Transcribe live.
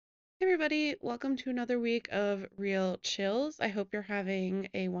Hey everybody, welcome to another week of Real Chills. I hope you're having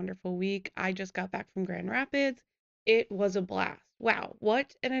a wonderful week. I just got back from Grand Rapids. It was a blast. Wow,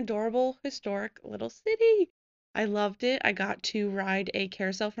 what an adorable, historic little city. I loved it. I got to ride a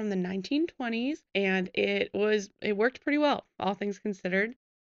carousel from the 1920s and it worked pretty well, all things considered.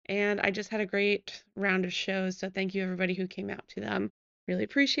 And I just had a great round of shows, so thank you everybody who came out to them. Really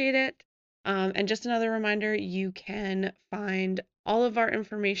appreciate it. And just another reminder, you can find all of our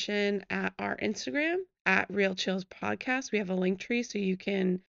information at our Instagram at Real Chills Podcast. We have a link tree so you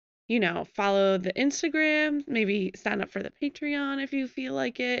can, follow the Instagram, maybe sign up for the Patreon if you feel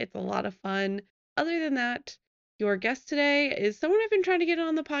like it. It's a lot of fun. Other than that, your guest today is someone I've been trying to get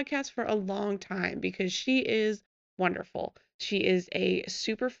on the podcast for a long time because she is wonderful. She is a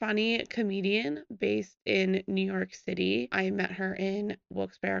super funny comedian based in New York City. I met her in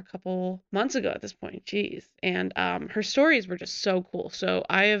Wilkes-Barre a couple months ago at this point. Jeez. And her stories were just so cool. So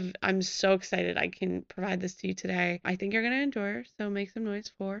I'm so excited I can provide this to you today. I think you're gonna enjoy her. So make some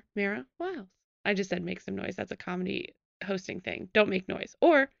noise for Mara Wiles. I just said make some noise. That's a comedy hosting thing. Don't make noise.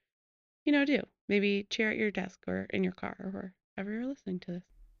 Or, do. Maybe cheer at your desk or in your car or wherever you're listening to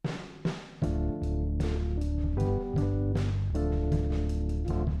this.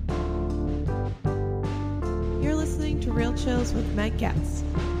 You're listening to Real Chills with Meg Getz.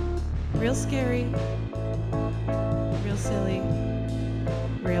 Real scary, real silly,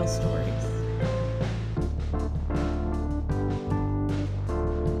 real stories.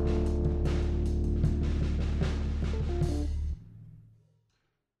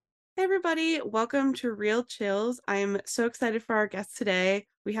 Hey everybody, welcome to Real Chills. I'm so excited for our guest today.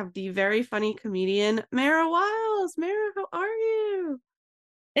 We have the very funny comedian, Mara Wiles. Mara, how are you?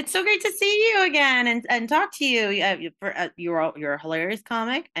 It's so great to see you again and talk to you. You're a hilarious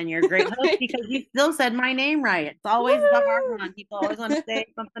comic and you're a great host because you still said my name right. It's always the hard one. People always want to say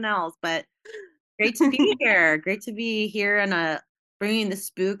something else, but great to be here. Great to be here and bringing the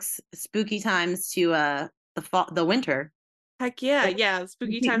spooky times to the fall, the winter. Heck yeah, yeah.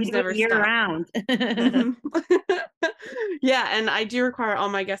 Spooky You times do it never year stop. round. Mhm. Yeah, and I do require all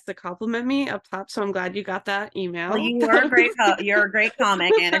my guests to compliment me up top, so I'm glad you got that Well, email. you are a you're a great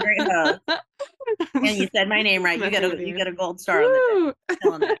comic and a great host. I'm And you just said my name right. messing with You you. get a gold star on the day. Woo!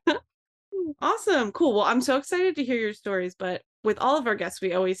 Killing it. Awesome. Cool. Well, I'm so excited to hear your stories, but with all of our guests,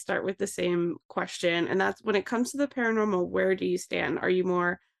 we always start with the same question, and that's when it comes to the paranormal, where do you stand? Are you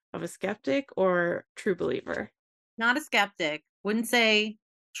more of a skeptic or true believer? Not a skeptic. Wouldn't say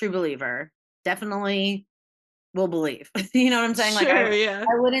true believer. Definitely will believe. You know what I'm saying? Like Sure, yeah.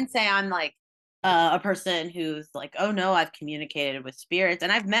 I wouldn't say I'm like a person who's like, oh no, I've communicated with spirits,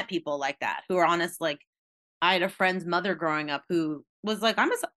 and I've met people like that who are honest. Like I had a friend's mother growing up who was like,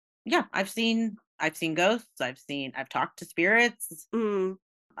 yeah, I've seen ghosts. I've talked to spirits. Mm,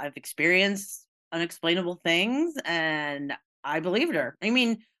 I've experienced unexplainable things, and I believed her. I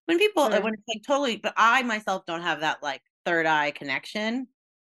mean, sure. when it's like totally, but I myself don't have that like third eye connection.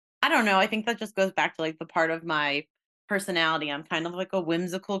 I don't know. I think that just goes back to like the part of my personality. I'm kind of like a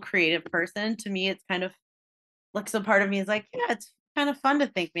whimsical, creative person. To me, it's kind of like some part of me is like, yeah, it's kind of fun to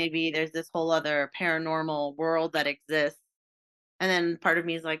think maybe there's this whole other paranormal world that exists. And then part of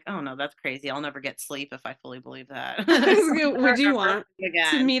me is like, oh no, that's crazy. I'll never get sleep if I fully believe that. I'll Would never you ever want sleep to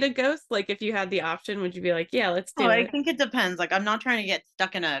again. meet a ghost? Like, if you had the option, would you be like, yeah, let's Oh, do I it? think it depends. Like, I'm not trying to get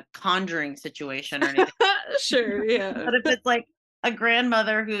stuck in a conjuring situation or anything. Sure, yeah. But if it's like a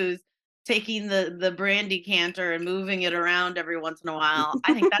grandmother who's taking the brandy canter and moving it around every once in a while,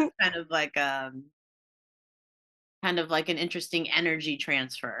 I think that's kind of like an interesting energy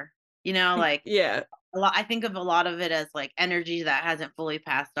transfer. You know, like Yeah. I think of a lot of it as like energy that hasn't fully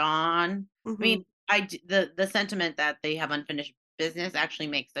passed on. I Hmm. mean, the sentiment that they have unfinished business actually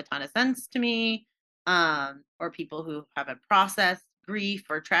makes a ton of sense to me. Or people who haven't processed grief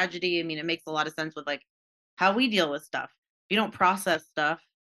or tragedy. I mean, it makes a lot of sense with like how we deal with stuff. If you don't process stuff,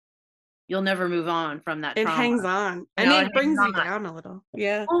 you'll never move on from that It trauma. hangs on You and know, it it hangs brings you on. down a little.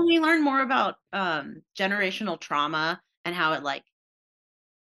 Yeah. When we learn more about generational trauma and how it like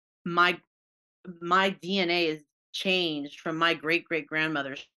my my DNA is changed from my great great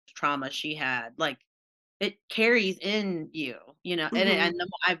grandmother's trauma she had. Like it carries in you, you know, Hmm. and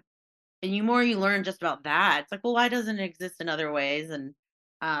and you more you learn just about that, it's like, well, why doesn't it exist in other ways?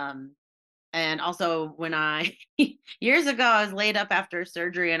 Um and also when I years ago I was laid up after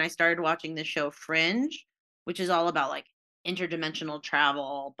surgery and I started watching the show Fringe, which is all about like interdimensional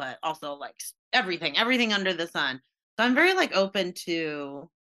travel, but also like everything under the sun. So I'm very like open to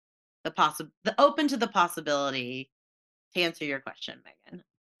the possibility to answer your question, Megan.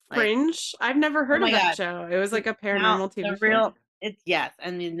 Like, Fringe. I've never oh heard of my that god, show. It was like a now paranormal TV the show. real It's yes,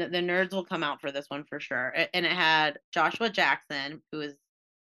 I mean, the nerds will come out for this one for sure, and it had Joshua Jackson, who is,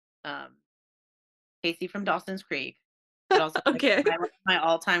 um, Casey from Dawson's Creek, but also, like, Okay. my one of my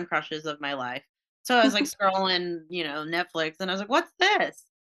all-time crushes of my life. So I was, like, scrolling, Netflix, and I was like, "What's this?"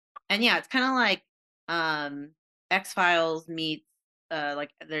 And yeah, it's kinda like, X-Files meets,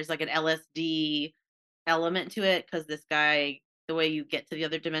 like, there's, like, an LSD element to it because this guy the way you get to the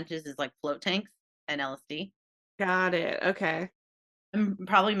other dimensions is, like, float tanks and LSD. Got it. Okay. I'm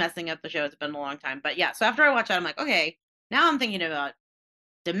probably messing up the show, it's been a long time, but yeah, so after I watch that, I'm like, "Okay, now I'm thinking about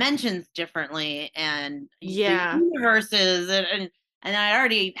dimensions differently and the Yeah. universes," and I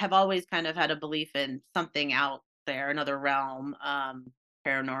already have always kind of had a belief in something out there, another realm,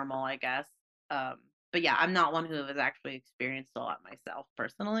 paranormal, I guess. But yeah, I'm not one who has actually experienced a lot myself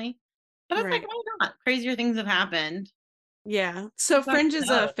personally. But it's like, Right. why not? Crazier things have happened. Yeah. So Who wants Fringe to is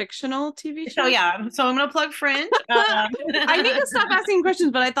a know? fictional TV So show? yeah, so I'm gonna plug Fringe. I need to stop asking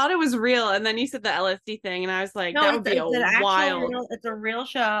questions, but I thought it was real. And then you said the LSD thing, and I was like, No, that would be a it's an actual wild. real it's a real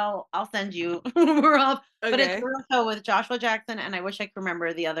show. I'll send you we're up, but it's a Okay. real show with Joshua Jackson, and I wish I could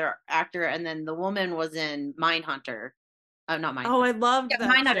remember the other actor, and then the woman was in Mindhunter. Not Oh, Mindhunter. I Yeah, loved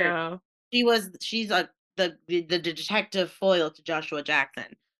that Mindhunter. show. She's a the detective foil to Joshua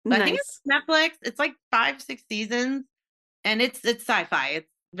Jackson. But I think it's Nice. Netflix. It's like 5, 6 seasons, and it's sci-fi. It's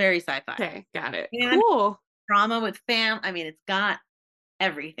very sci-fi. Okay, got it. And Cool. drama with I mean, it's got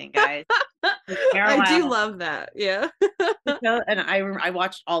everything, guys. Like I do parallel love that. Yeah. the show, and I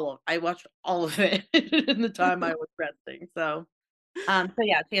watched all of it in the time I was resting. So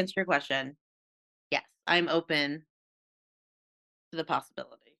yeah, to answer your question, yes, I'm open to the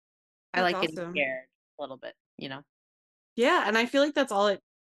possibility. I That's like getting awesome. scared a little bit. Yeah, and I feel like that's all it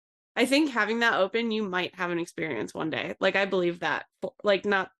I think having that open, you might have an experience one day. Like, I believe that for like,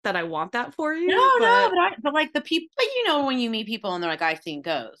 not that I want that for No, you, no, but but like the people, when you meet people and they're like, "I've seen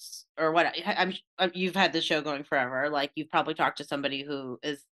ghosts," or what? You've had this show going forever. Like you've probably talked to somebody who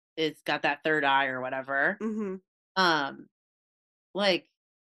is got that third eye or whatever. mhm. Um, like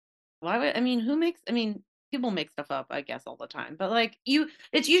why would who makes people make stuff up, I guess, all the time. But like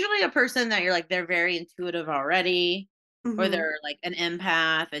it's usually a person that you're like they're very intuitive already, or Mhm. they're like an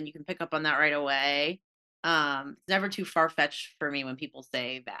empath and you can pick up on that right away. It's never too far fetched for me when people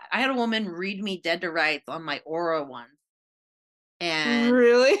say that. I had a woman read me dead to rights on my aura once, and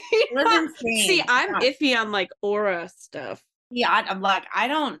Really? it was See, insane. I'm Yeah, iffy on, like, aura stuff. yeah, I'm like, I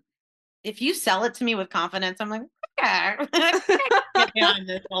don't if you sell it to me with confidence, I'm like, okay, get behind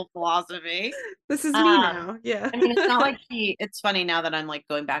this whole philosophy. This is me Um, now. Yeah. it's not like it's funny now that I'm, like,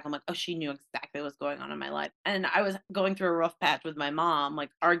 going back, I'm like, "Oh, she knew exactly what's going on in my life." And I was going through a rough patch with my mom,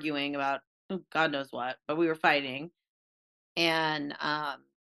 like, arguing about who God knows what, but we were fighting, and,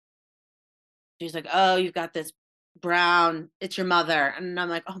 she's like, "Oh, you've got this brown it's your mother." And I'm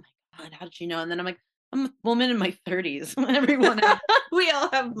like, "Oh my god, how did she know?" And then I'm like, "I'm a woman in my 30s." Everyone has We all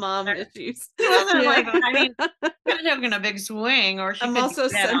have mom issues. She wasn't Yeah. like kinda taking a big swing, or she I'm could be also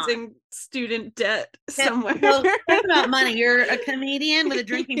dead on. sensing student debt Yeah, somewhere. so talk about money. You're a comedian with a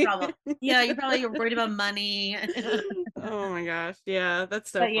drinking problem. Yeah, you're worried about money. Oh my gosh. Yeah,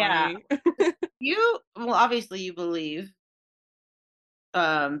 that's so But yeah, funny. obviously you believe,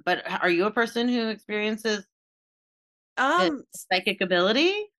 but are you a person who experiences the Um, psychic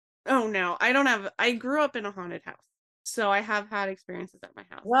ability? oh no, I grew up in a haunted house. So I have had experiences at my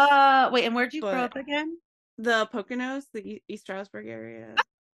house. What? Wait, and where'd you grow But up again? the Poconos, the East Stroudsburg area.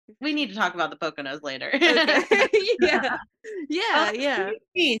 We need to talk about the Poconos later. Okay. Yeah. Yeah, yeah.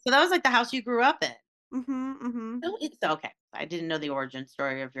 So that was like the house you grew up in. Mhm, mhm. So it's okay. I didn't know the origin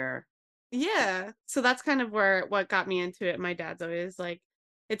story of your Yeah. So that's kind of where what got me into it. My dad's always like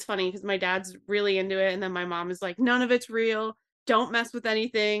it's funny because my dad's really into it, and then my mom is like, "None of it's real. Don't mess with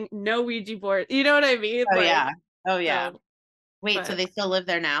anything. No Ouija board." You know what I mean? Oh, yeah. Oh, yeah. So Wait, so but they still live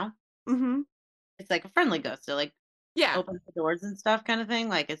there now? mhm. It's like a friendly ghost, so, like, Yeah. opens the doors and stuff kinda thing?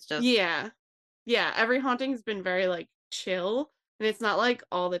 Like, it's just Yeah. Yeah, every haunting's been very, like, chill, and it's not, like,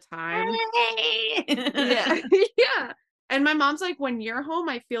 all the time. "Hey!" Yeah. Yeah. And my mom's like, "When you're home,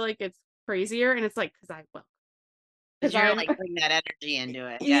 I feel like it's crazier," and it's like, because 'cause 'Cause you're, I'm like, bring that energy into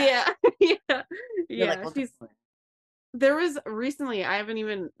it, yeah. yeah. Yeah. You're like, Yeah, "Well, she's there was recently, I haven't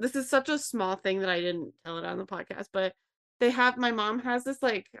even this is such a small thing that I didn't tell it on the podcast, but my mom has this,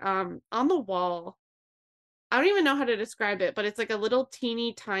 like, on the wall I don't even know how to describe it, but it's like a little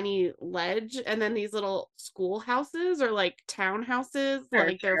teeny tiny ledge and then these little schoolhouses or like townhouses, sure,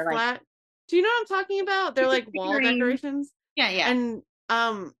 like they're sure, like, flat. Do you know what I'm talking about? They're like wall figurines." decorations. Yeah, yeah. And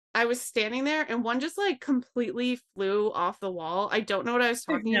I was standing there and one just like completely flew off the wall. I don't know what I was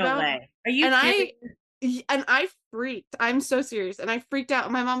There's talking no about. way. Are you And I serious? And I freaked. I'm so serious. And I freaked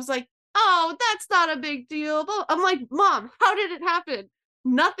out. My mom's like, "Oh, that's not a big deal." I'm like, "Mom, how did it happen?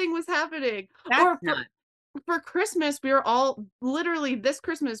 Nothing was happening." That's Or not. for Christmas, we were all literally this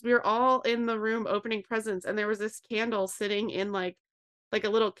Christmas, we were all in the room opening presents, and there was this candle sitting in like a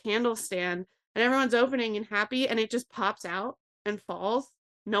little candle stand, and everyone's opening and happy, and it just pops out and falls.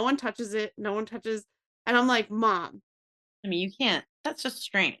 No one touches it. No one touches. And I'm like, "Mom, I mean, you can't. That's just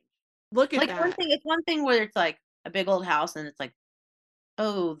strange. look at Like one that." thing, it's one thing where it's like a big old house and it's like,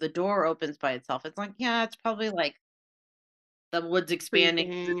 oh, the door opens by itself. It's like, yeah, it's probably like the wood's expanding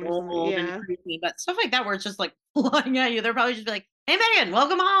 'cause it's Creaking or something. old and Yeah. creaky, but stuff like that where it's just like flying at you, they're probably just be like, "Hey, Megan,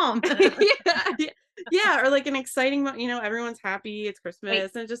 welcome home." Yeah, yeah, yeah, or like an exciting everyone's happy, it's Wait,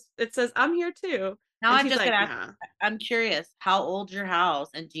 Christmas, and it says, "I'm here too." now And I've she's just like, gotta ask. "Nah." I'm curious, how old's your house,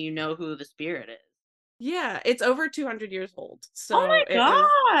 and do you know who the spirit is? Yeah, it's over 200 years old, Oh so my it was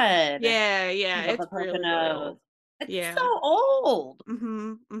god! yeah, yeah, About it's the really, really Poconos. old. It's so Yeah. old.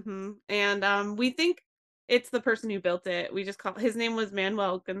 Mhm, mhm, and, we think it's the person who built it, we just call his name was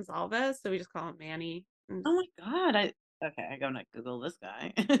Manuel Gonzalez, so we just call him Manny, and Oh my god, I'm gonna Google this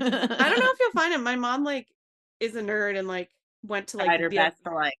guy. I don't know if you'll find him, my mom, is a nerd and, went to, Tried her best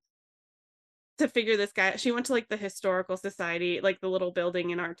to, like, to figure this guy she went to, the historical society, the little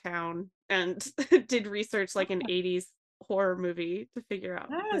building in our town, and did research like an '80s horror movie to figure out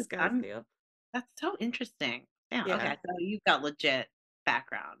yes, this guy's I'm deal. that's so interesting. Yeah, Yeah. okay, so you've got legit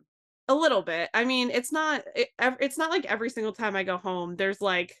background. A little bit. I mean, it's not like every single time I go home, there's,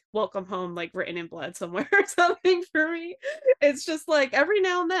 "Welcome home," written in blood somewhere or something for me. It's just, every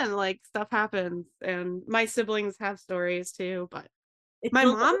now and then, stuff happens, and my siblings have stories too, but It's my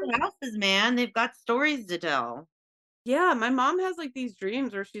those mom old houses, man, they've got stories to tell. yeah, my mom has, these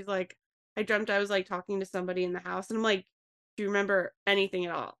dreams where she's like, "I dreamt I was, talking to somebody in the house," and I'm like, "Do you remember anything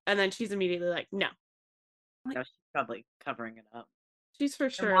at all?" And then she's immediately like, "No." I'm like, No, she's probably covering it up. "She's for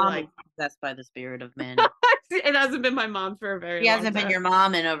Your sure, mom is possessed by the spirit of Manny. it hasn't been my mom for a very She long hasn't been time." your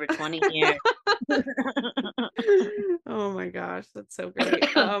mom in over 20 years. Oh my gosh, that's so great.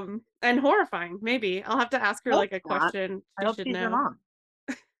 And horrifying, maybe. I'll have to ask her, Hope a not. question I she hope should she's your know. mom.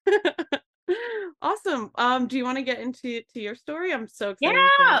 Awesome. Do you wanna get into your story? I'm so Yeah,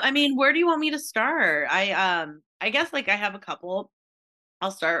 excited for it. I mean, where do you want me to start? I guess, like, I have a couple.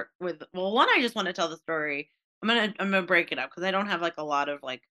 I'll start with, well, one, I just wanna tell the story. I'm gonna break it up because I don't have, like, a lot of,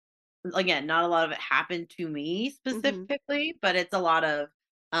 like, again, not a lot of it happened to me Mhm. specifically, but it's a lot of,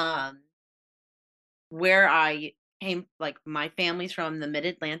 um, where I came, like, my family's from the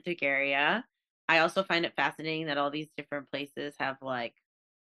Mid-Atlantic area. I also find it fascinating that all these different places have, like,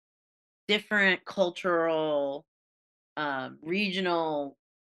 different cultural, regional,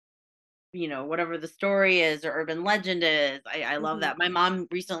 whatever the story is or urban legend is. I love Mhm. that. My mom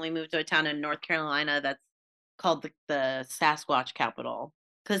recently moved to a town in North Carolina that's called the Sasquatch capital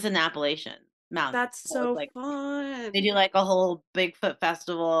because it's in the Appalachian Mountains. That's So it's so like they fun. do like a whole Bigfoot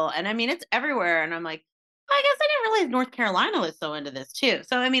festival, and I mean it's everywhere. And I'm like, "Oh, I guess I didn't realize North Carolina was so into this too."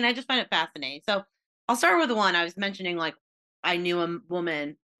 So I mean, I just find it fascinating. So I'll start with one I was mentioning. Like, I knew a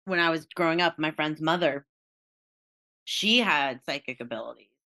woman when I was growing up. My friend's mother, she had psychic abilities.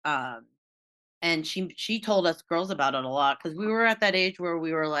 Um, and she told us girls about it a lot because we were at that age where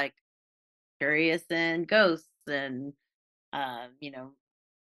we were like curious and ghosts and you know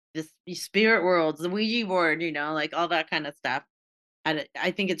these spirit worlds, the Ouija board, like all that kind of stuff.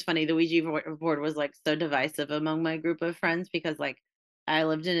 I think it's funny the Ouija board was like so divisive among my group of friends because like I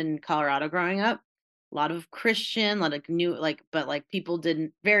lived in Colorado growing up, a lot of Christian, a lot of new like, but like people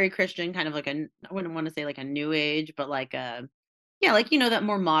didn't very Christian, kind of like I wouldn't want to say like a new age, but like a yeah, like that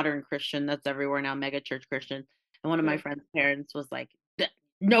more modern Christian that's everywhere now, mega church Christian. And one of my Sure. friend's parents was like,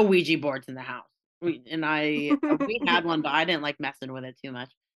 No Ouija boards in the house." We had one, but I didn't like messing with it too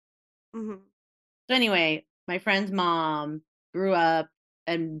much. Mhm. So anyway, my friend's mom grew up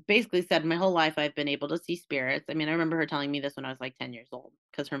and basically said, "My whole life I've been able to see spirits." I mean, I remember her telling me this when I was like 10 years old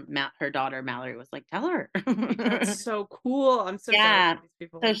because her daughter Mallory was like, "Tell her." That's so cool. I'm so jealous Yeah. of these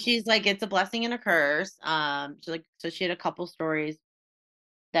So people. she's like, "It's a blessing and a curse." So she had a couple stories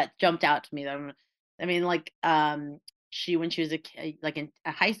that jumped out to me. I mean, like, she when she was like in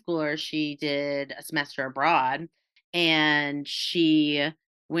a high schooler, she did a semester abroad, and she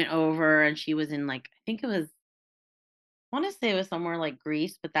went over and she was in like I think it was I want to say it was somewhere like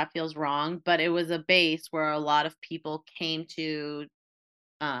Greece, but that feels wrong. But it was a base where a lot of people came to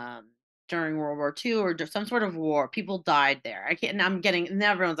um during World War II or just some sort of war. People died there. I can't. And I'm getting. And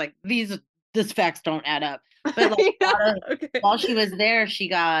everyone's like, these facts don't add up. But like Yeah, okay. while she was there, she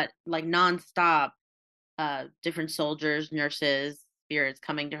got like nonstop different soldiers, nurses, spirits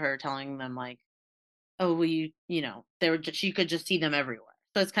coming to her, telling them like, oh, well, they were just, you could just see them everywhere.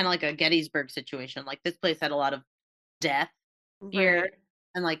 So it's kind of like a Gettysburg situation. Like this place had a lot of death here, Right.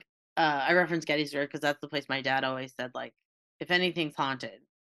 and like I reference Gettysburg because that's the place my dad always said like if anything's haunted,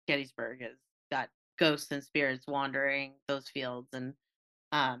 Gettysburg has got ghosts and spirits wandering those fields, and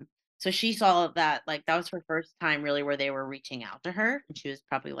um so she saw that like that was her first time really where they were reaching out to her, and she was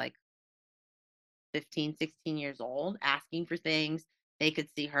probably like 15, 16 years old, asking for things. They could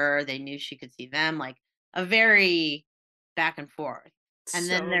see her, they knew she could see them, like a very back and forth. And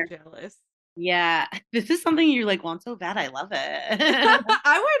then So there, jealous. yeah, this is something you like want so bad. I love it.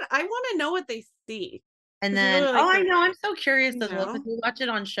 I wanna know what they see, And because you know, then, oh, like, I the know, I'm so curious you as well because know, we watch it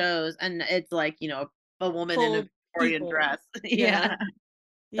on shows and it's like, a woman in a full Victorian people. dress. Yeah, Yeah.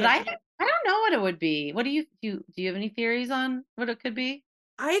 But yeah. I don't know what it would be. What do you have any theories on what it could be?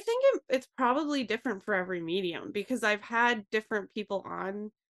 I think it's probably different for every medium, because I've had different people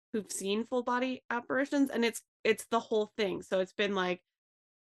on who've seen full body apparitions, and it's the whole thing. So it's been like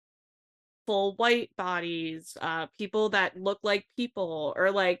full white bodies, people that look like people,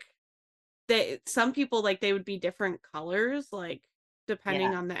 or like some people, like, they would be different colors, like, Yeah.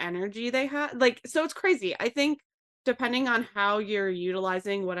 depending on the energy they had. Like, so it's crazy. I think depending on how you're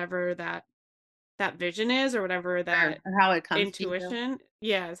utilizing whatever that vision is, or whatever Or that how it comes to you. intuition,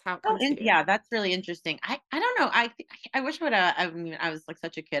 yeah, is how it Oh, comes and to you. yeah, that's really interesting. I don't know. I wish I would. I mean, I was like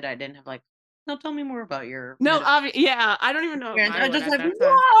such a kid. I didn't have like, no, tell me more about your No, medical yeah, I don't even know if experience. I I was would just at like, that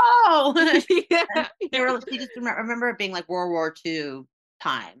time. whoa. And Yeah, they yeah. were. She just remember it being like World War II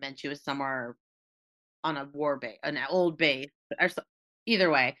time, and she was somewhere on a war base, an old base, or so, either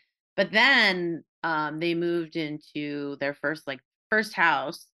way. But then they moved into their first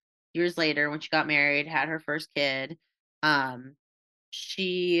house years later when she got married, had her first kid. Um,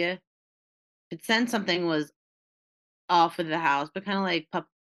 she had said something was off with the house, but kinda like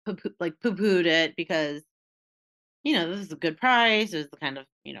poo-pooed it because, this is a good price, it was the kind of,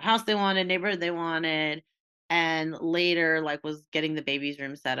 house they wanted, neighborhood they wanted, and later, like, was getting the baby's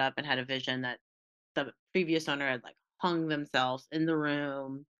room set up and had a vision that the previous owner had, like, hung themselves in the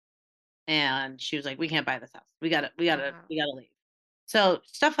room, and she was like, "We can't buy this house. Wow. We gotta leave." So,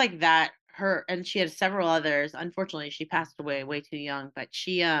 stuff like that, her and she had several others. Unfortunately, she passed away way too young, but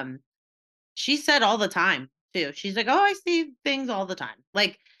she said all the time too. She's like, "Oh, I see things all the time."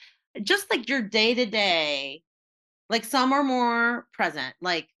 Like, just like your day to day, like some are more present,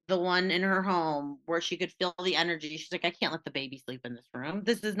 like the one in her home where she could feel the energy. She's like, "I can't let the baby sleep in this room.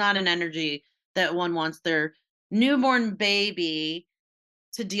 This is not an energy that one wants their newborn baby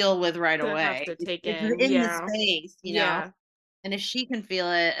to deal with right To have away. to take It's in, in the yeah. space. Yeah. And if she can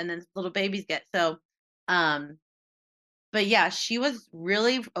feel it, and then little babies get so, um, but yeah, she was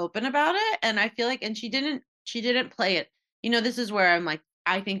really open about it, and I feel like and she didn't play it. This is where I'm like,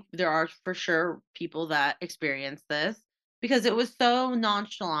 I think there are for sure people that experience this because it was so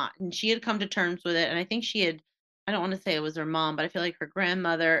nonchalant and she had come to terms with it. And I think I don't want to say it was her mom, but I feel like her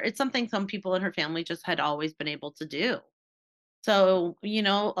grandmother, it's something some people in her family just had always been able to do. So,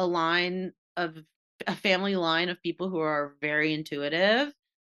 a family line of people who are very intuitive.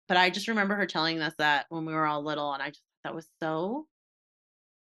 But I just remember her telling us that when we were all little, and I just that was so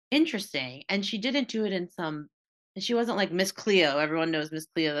interesting. And she didn't do it in some and she wasn't like Miss Cleo. Everyone knows Miss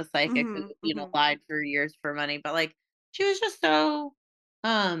Cleo, the psychic who, Mhm, mhm. lied for years for money. But like she was just so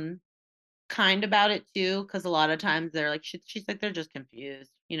um kind about it too, because a lot of times they're like she's like they're just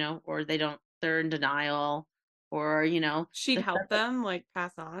confused, or they're in denial, or She'd the stuff help them, like,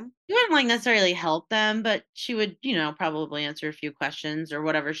 pass on? she wouldn't like necessarily help them, but she would, probably answer a few questions or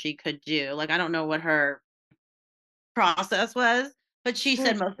whatever she could do. Like I don't know what her process was, but she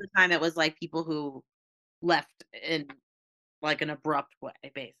said Sure. most of the time it was like people who left in like an abrupt way,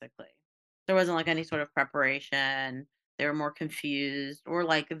 basically. There wasn't like any sort of preparation. They were more confused, or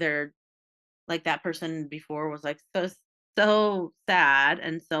like they're like that person before was like so sad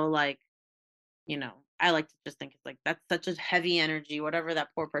and so like, I like to just think it's like that's such a heavy energy, whatever that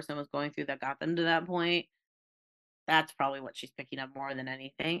poor person was going through that got them to that point. That's probably what she's picking up more than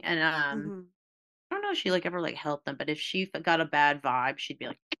anything. And Mhm. I don't know if she like ever like helped them, but if she got a bad vibe, she'd be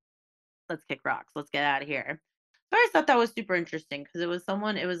like, "Let's kick rocks. Let's get out of here." So I always thought that was super interesting because it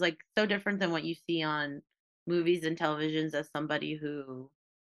was like so different than what you see on movies and televisions as somebody who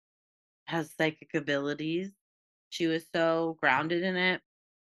has psychic abilities. She was so grounded in it.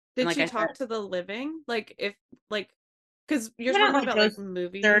 And Did like she I talk said, to the living? Like, if like, because 'cause you're she didn't talking like about, go like,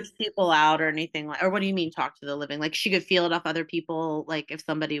 movies. search people out or anything like or what do you mean talk to the living? Like she could feel it off other people, like if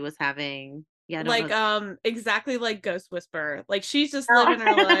somebody was having yeah, I don't know. Like, exactly like Ghost Whisperer. Like, she's just Oh. living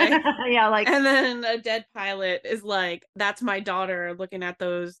her life, Yeah, like and then a dead pilot is like, "That's my daughter looking at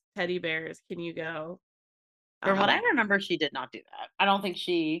those teddy bears. Can you go?" From what I Um, remember, she did not do that. I don't think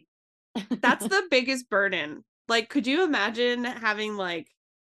she that's the biggest burden. Like, could you imagine having like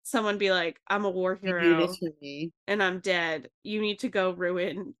someone be like, "I'm a war "You do this hero for me." and I'm dead. You need to go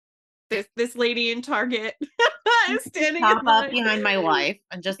ruin this lady in Target You is just standing in pop up line." behind my wife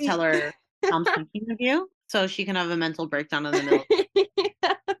and just tell her, "I'm thinking of you," so she can have a mental breakdown in the middle.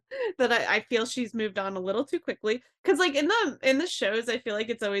 Yeah. That I feel she's moved on a little too quickly. Cause like in the shows, I feel like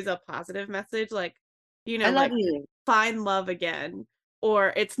it's always a positive message, like, "I love like you." find love again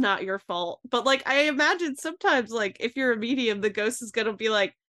or it's not your fault. But like I imagine sometimes like if you're a medium, the ghost is gonna be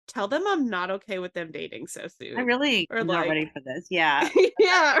like, tell them I'm not okay with them dating so I soon. really Or am not like ready for this. Yeah.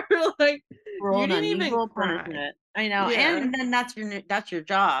 yeah, or like Cruel you and didn't even unusual cry. punishment. I know, Yeah. and then that's your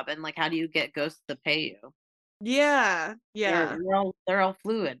job, and, like, how do you get ghosts to pay you? Yeah. Yeah. They're all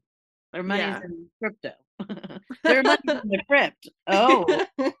fluid. Their money's Yeah. in crypto. Their money's in the crypt. Oh,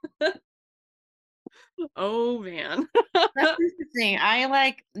 Oh man. that's interesting. I,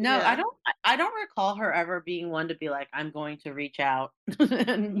 like no, Yeah. I don't recall her ever being one to be like, "I'm going to reach out,"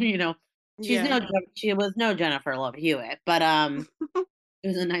 and, Yeah. she was no Jennifer Love Hewitt, but, it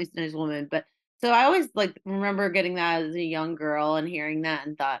was a nice woman, but so I always, like, remember getting that as a young girl and hearing that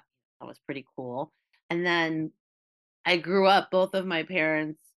and thought that was pretty cool, and then I grew up both of my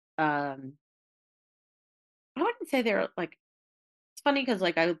parents, um, I wouldn't say they were, like it's funny because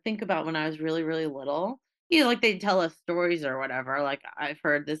like, I think about when I was really, really little, like, they'd tell us stories or whatever, like, I've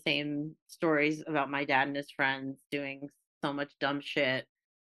heard the same stories about my dad and his friends doing so much dumb shit,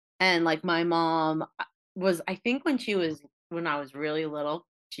 and, like, my mom, was I think when I was really little,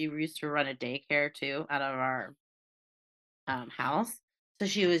 she used to run a daycare too out of our house. So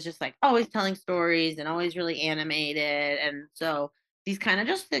she was just like always telling stories and always really animated. And so these kind of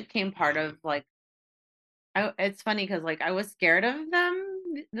just became part of like, it's funny because like I was scared of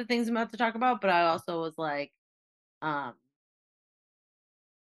them, the things I'm about to talk about, but I also was like, um,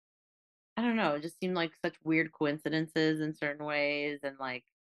 I don't know, it just seemed like such weird coincidences in certain ways. And like,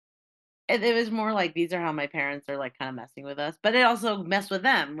 it was more like these are how my parents are like kind of messing with us, but it also messed with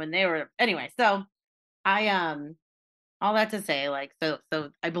them when they were, anyway. So I, all that to say, like, so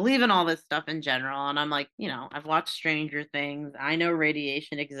I believe in all this stuff in general, and I'm like, I've watched Stranger Things. I know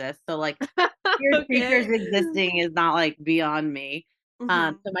radiation exists, so like weird creatures Okay. existing is not like beyond me.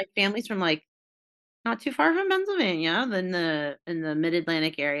 Mhm. So my family's from like not too far from Pennsylvania, in the Mid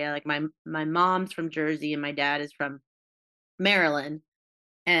Atlantic area. Like my mom's from Jersey, and my dad is from Maryland,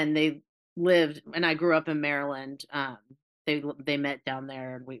 and they lived, and I grew up in Maryland. They met down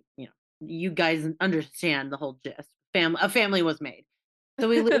there, and you guys understand the whole gist. A family was made. So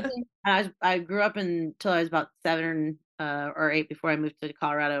we lived in I grew up until I was about 7, or 8 before I moved to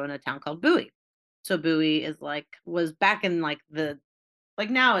Colorado in a town called Bowie. So Bowie is like was back in like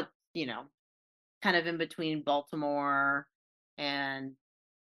now it's, kind of in between Baltimore and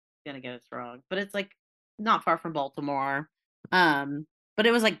gonna get this wrong, but it's like not far from Baltimore. But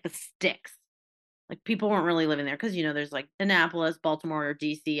it was like the sticks. Like people weren't really living there because there's like Annapolis, Baltimore, or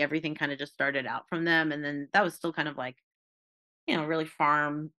DC. Everything kind of just started out from them, and then that was still kind of like really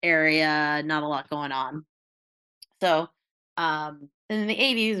farm area, not a lot going on. So, and in the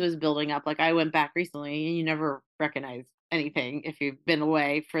 80s was building up. Like I went back recently, and you never recognize anything if you've been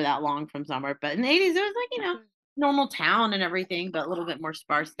away for that long from somewhere. But in the 80s, it was like normal town and everything, but a little bit more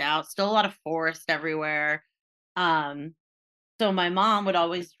sparsed out. Still a lot of forest everywhere. Um, so my mom would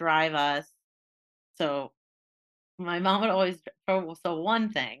always drive us. So my mom would always. So one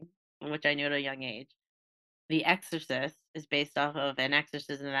thing, which I knew at a young age, The Exorcist is based off of an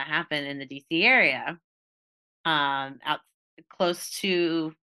exorcism that happened in the DC area, out close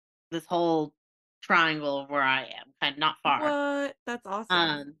to this whole triangle of where I am, kind of not far. What? That's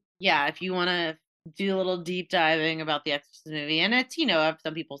awesome. Yeah, if you want to do a little deep diving about the Exorcist movie, and it's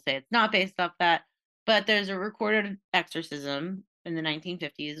some people say it's not based off that, but there's a recorded exorcism in the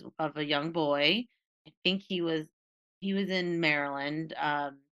 1950s of a young boy. I think he was in Maryland,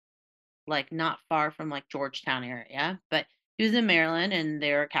 like not far from like Georgetown area, but he was in Maryland and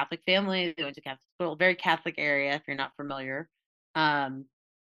they're a Catholic family. They went to Catholic school, very Catholic area if you're not familiar. Um,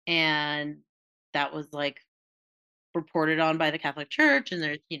 and that was like reported on by the Catholic Church, and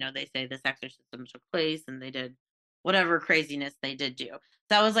there's they say this exorcism took place and they did whatever craziness they did do.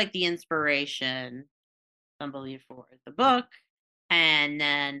 That was like the inspiration, I believe, for the book. And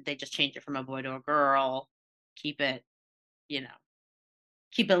then they just changed it from a boy to a girl, keep it, you know,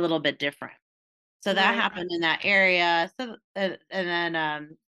 keep it a little bit different. So that Right. happened in that area. So, and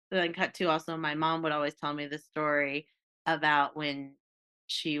then cut to also my mom would always tell me this story about when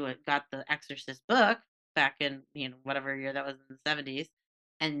got the Exorcist book back in, whatever year that was in the 70s.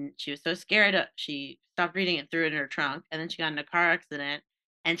 and she was so scared, she stopped reading it, threw it in her trunk, and then she got in a car accident,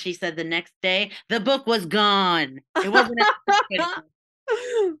 and she said the next day, the book was gone. It wasn't in the trunk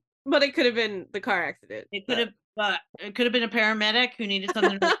anymore. But it could have been the car accident, though. It could have been a paramedic who needed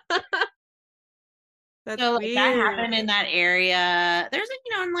something to. That's So, like, that weird. happened in that area. There's,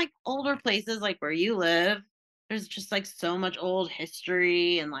 like, in, like, older places, like, where you live, there's just, like, so much old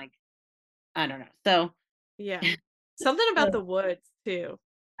history and, like, I don't know. So Yeah. Something about the woods, too.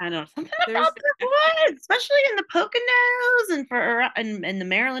 I don't know, something There's about the woods, especially in the Poconos and in the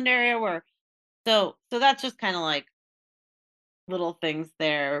Maryland area where so that's just kinda like little things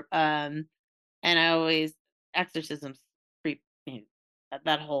there, and I always exorcisms creep me,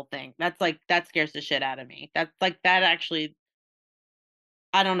 that whole thing. That's like that scares the shit out of me. That's like that actually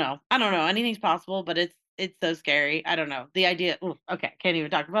I don't know, anything's possible, but it's so scary. I don't know. The idea ooh, okay, can't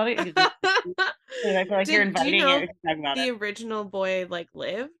even talk about it because I feel like you're Do you inviting it know if you talk about it. the original boy, like,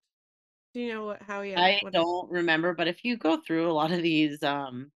 lived? Do you know how he I what don't remember, but if you go through a lot of these,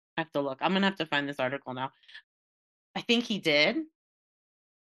 I have to look. I'm gonna have to find this article now. I think he did.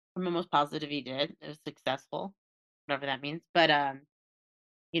 I'm almost positive he did. It was successful, whatever that means. But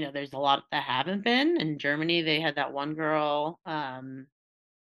there's a lot that haven't been. In Germany, they had that one girl, and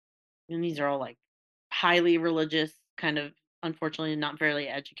these are all like highly religious, kind of unfortunately not very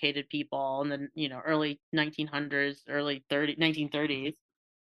educated people, and then early 1900s, early 1930s.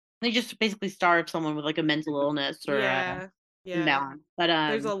 They just basically starved someone with like a mental illness or Yeah, yeah. imbalance. But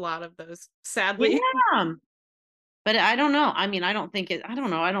There's a lot of those, sadly. yeah. But I don't know. I mean, I don't think it I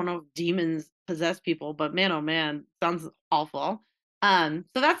don't know. I don't know if demons possess people, but man, oh man, sounds awful. So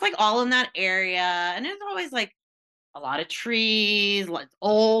that's like all in that area. And there's always like a lot of trees, like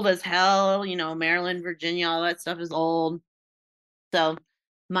old as hell, Maryland, Virginia, all that stuff is old. So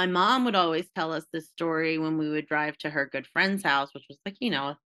my mom would always tell us this story when we would drive to her good friend's house, which was like,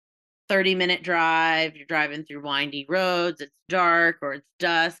 a 30-minute drive. You're driving through windy roads, it's dark or it's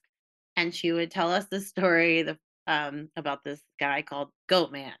dusk. And she would tell us the story about this guy called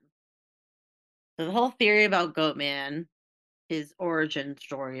Goat Man. So the whole theory about Goat Man, his origin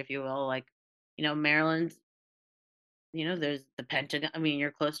story, if you will, like, Maryland, there's the Pentagon. I mean,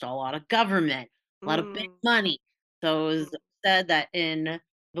 you're close to a lot of government, a lot of big Mm, money. So it mm. was said that in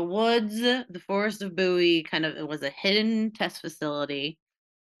the woods, the forest of Bowie, kind of, it was a hidden test facility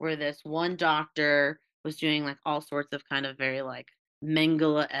where this one doctor was doing like all sorts of kind of very like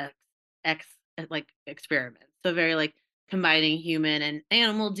Mengele X like experiments. So very like combining human and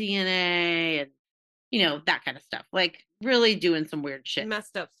animal DNA and that kind of stuff. Like really doing some weird shit.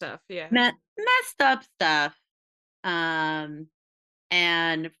 Messed up stuff, yeah. Messed up stuff. Um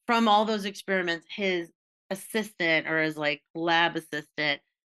and from all those experiments, his assistant or his like lab assistant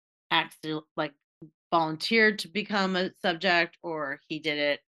actually like volunteered to become a subject or he did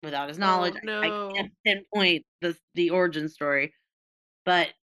it without his knowledge. Oh, I no. can't pinpoint the origin story, but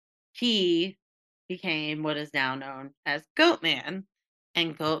he became what is now known as Goatman.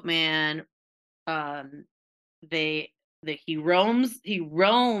 And Goatman, um, they that he roams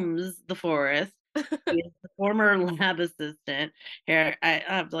the forest. He is the former lab assistant. Here, I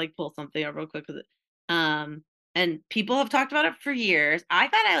have to like pull something up real quick with it. Um, and people have talked about it for years. I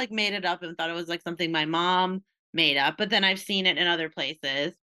thought I like made it up and thought it was like something my mom made up, but then I've seen it in other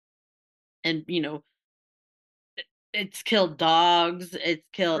places. And it's killed dogs. It's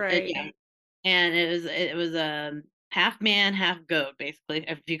killed it, Right. yeah. And it was half man, half goat, basically,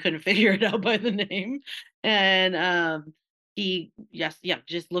 if you couldn't figure it out by the name. And he yes, yeah,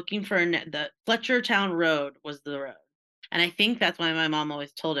 just looking for the Fletchertown Road was the road. And I think that's why my mom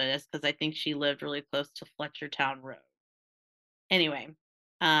always told it is because I think she lived really close to Fletchertown Road. Anyway,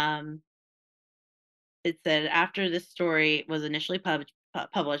 um, it said after this story was initially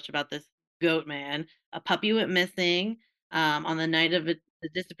published about this goat man, a puppy went missing. On the night of the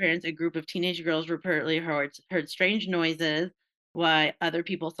disappearance, a group of teenage girls reportedly heard strange noises, while other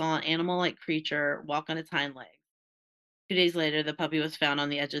people saw an animal-like creature walk on its hind legs. 2 days later, the puppy was found on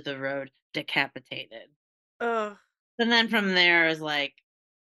the edge of the road, decapitated. Ugh. And then from there is like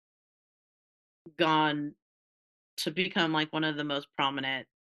gone to become like one of the most prominent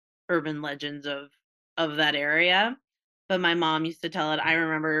urban legends of that area. But my mom used to tell it. I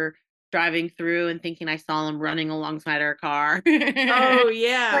remember driving through and thinking I saw him running alongside our car. Oh, Like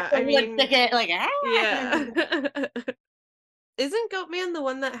yeah, a I wood mean, thicket, like, yeah. Isn't Goatman the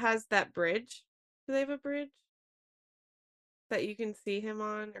one that has that bridge? Do they have a bridge that you can see him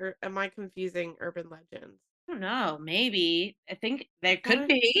on, or am I confusing urban legends? I don't know, maybe. I think I there thought could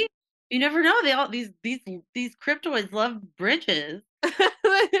be. You never know. They all these cryptoids love bridges. I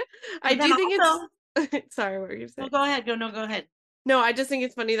But then do think also it's sorry, what were you no, saying? go ahead. Go no, go ahead. No, I just think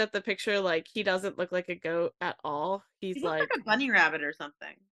it's funny that the picture, like, he doesn't look like a goat at all. He He's looks like like a bunny rabbit or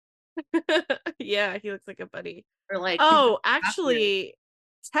something, yeah, he looks like a bunny. or like he's got Oh, half ears. actually,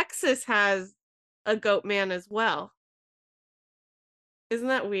 Texas has a goat man as well. Isn't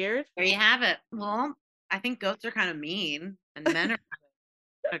that weird? There you have it. Well, I think goats are kind of mean and men are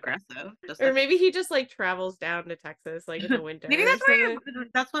aggressive, just Or like maybe he just, like, travels down to Texas, like, in the maybe winter or something.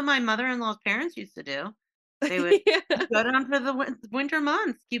 that's what my mother-in-law's parents used to do. They would Yeah. go down for the winter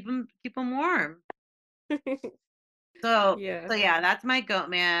months, keep them warm. So Yeah. so yeah, that's my goat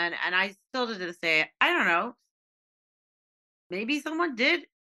man, and I still to this day, I don't know, maybe someone did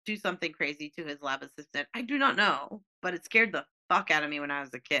do something crazy to his lab assistant. I do not know, but it scared the fuck out of me when I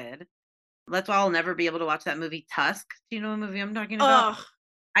was a kid. That's why I'll never be able to watch that movie Tusk. Do you know what movie I'm talking about? Oh,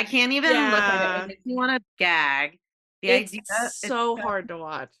 I can't even look at it. It yeah. makes me want to gag. The It's idea, it's so hard to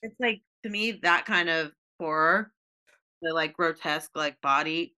watch. it's like to me that kind of horror, the like grotesque like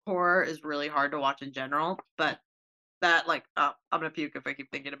body horror is really hard to watch in general. But that like I'm gonna puke if I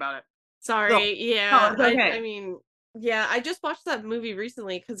keep thinking about it. So Sorry. no, Yeah. it's I okay. mean, yeah, I just watched that movie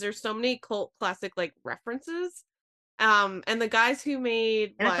recently because there's so many cult classic like references. And the guys who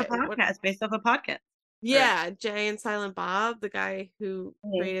made And it's a what podcast based off a podcast. Or yeah, Jay and Silent Bob, the guy who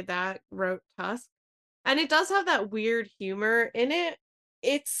Mhm. created that, wrote Tusk. And it does have that weird humor in it.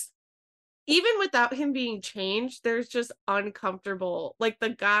 It's even without him being changed, there's just uncomfortable. Like the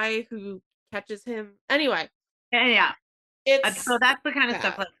guy who catches him. Anyway, Yeah, yeah, yeah. So it's that's the kind of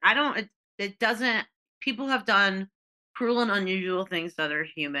stuff bad. like I don't. It doesn't. People have done cruel and unusual things to other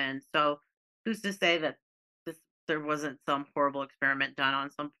humans. So who's to say that this there wasn't some horrible experiment done on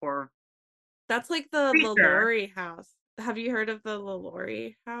some poor That's like the creature? LaLaurie house. Have you heard of the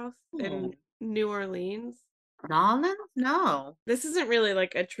LaLaurie house Hmm. in New Orleans? No, no. This isn't really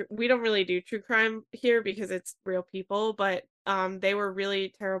like a true we don't really do true crime here because it's real people, but they were really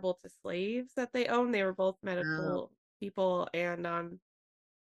terrible to slaves that they owned. They were both No. medical people and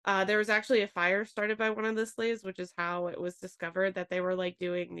there was actually a fire started by one of the slaves, which is how it was discovered that they were like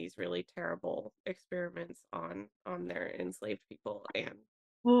doing these really terrible experiments on their enslaved people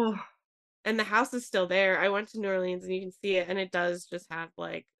Oh, and the house is still there. I went to New Orleans and you can see it and it does just have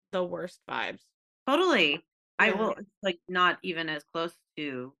like the worst vibes. totally. I Yeah. will. It's like not even as close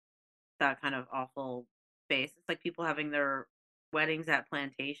to that kind of awful space. It's like people having their weddings at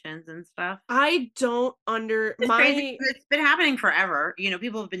plantations and stuff. I don't under It's crazy. my It's been happening forever.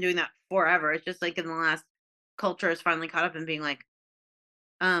 People have been doing that forever. It's just like in the last culture has finally caught up and being like,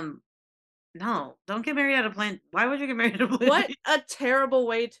 um, no, don't get married at a plant. Why would you get married at a what plantation? a terrible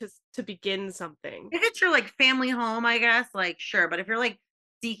way to begin something. If it's your like family home, I guess, like sure. But if you're like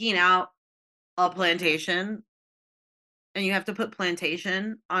seeking out a plantation and you have to put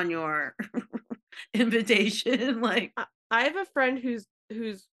plantation on your invitation, like I have a friend whose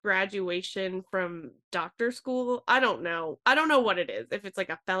graduation from doctor school, I don't know. I don't know what it is. If it's like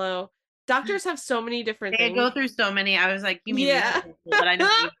a fellow doctors have so many different they go things. through so many. I was like, you mean Yeah. medical school, but I know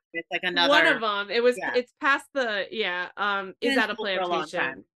what you mean. It's like One of another, them. yeah, It's past the yeah, is been in at a school for a long plantation.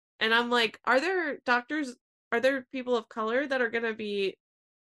 time. And I'm like, are there people of color that are gonna be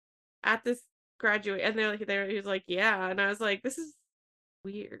at this graduate? And he was like, yeah. And I was like, this is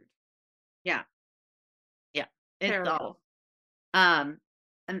weird. Yeah, yeah, it's all. Terrible. Um,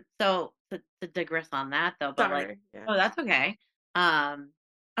 and so to digress on that though, but like, Sorry. Yeah. oh, that's okay. Um,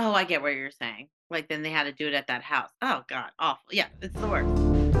 oh, I get what you're saying. Like then they had to do it at that house. Oh God, awful. Yeah, it's the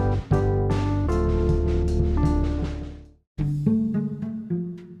worst.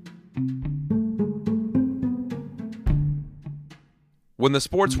 When the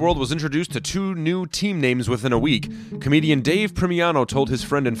sports world was introduced to two new team names within a week, comedian Dave Primiano told his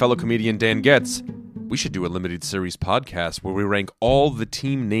friend and fellow comedian Dan Getz, "We should do a limited series podcast where we rank all the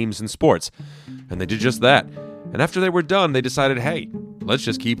team names in sports." And they did just that. And after they were done, they decided, hey, let's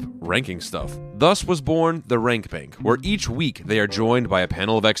just keep ranking stuff. Thus was born the Rank Bank, where each week they are joined by a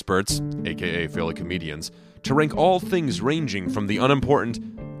panel of experts, aka fellow comedians, to rank all things ranging from the unimportant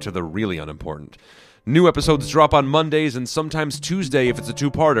to the really unimportant. New episodes drop on Mondays and sometimes Tuesday if it's a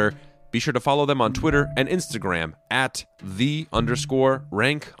two-parter. Be sure to follow them on Twitter and Instagram at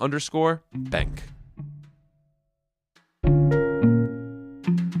 @the_rank_bank.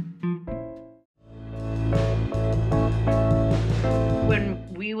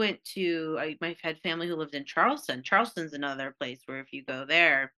 When we went to, my had family who lived in Charleston. Charleston's another place where if you go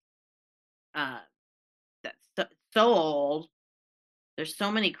there, uh, that's so old. There's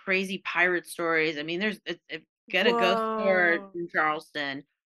so many crazy pirate stories. I mean, get a ghost tour Whoa. in Charleston,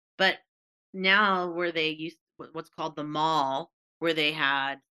 but now where they used what's called the mall, where they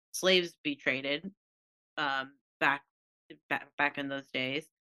had slaves be traded back back in those days.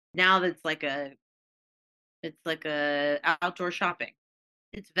 Now that's like a outdoor shopping.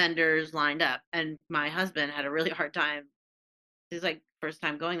 It's vendors lined up, and my husband had a really hard time. He's like, first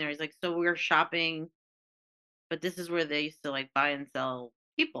time going there. He's like, so we're shopping, but this is where they used to like buy and sell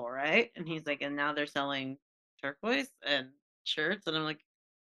people, right? And he's like, and now they're selling turquoise and shirts, and I'm like,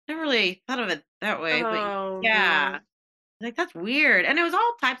 never really thought of it that way, but Oh yeah, no. like that's weird. And it was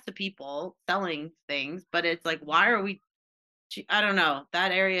all types of people selling things, but it's like, why are we? I don't know.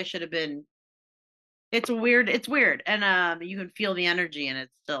 That area should have been. It's weird. It's weird, and you can feel the energy in it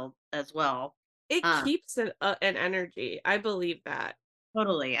still as well. It Um, keeps an energy. I believe that.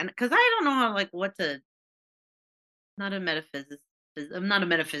 Totally, and because I don't know how like what to. Not a metaphysicist. I'm not a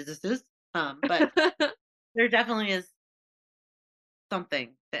metaphysicist. But there definitely is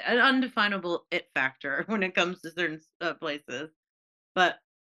something, an undefinable it factor when it comes to certain places. But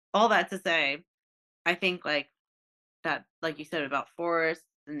all that to say, I think like that, like you said about forests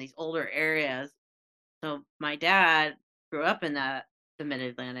and these older areas. So my dad grew up in the Mid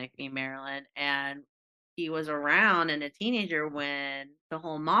Atlantic in Maryland, and he was around and a teenager when the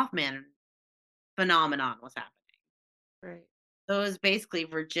whole Mothman phenomenon was happening. Right. So it was basically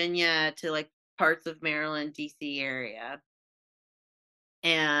Virginia to like parts of Maryland, DC area.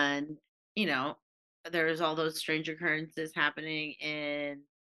 And, you know, there's all those strange occurrences happening in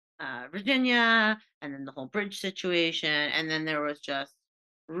Virginia, and then the whole bridge situation. And then there was just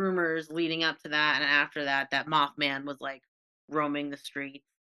rumors leading up to that. And after that, that Mothman was like roaming the streets.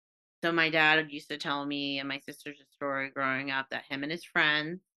 So my dad used to tell me and my sister's a story growing up that him and his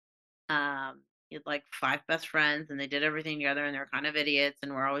friends, he had like five best friends, and they did everything together, and they were kind of idiots,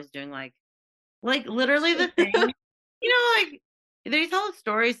 and we're always doing like literally the thing, like they tell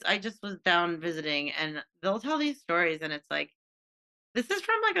stories. I just was down visiting, and they'll tell these stories, and it's like this is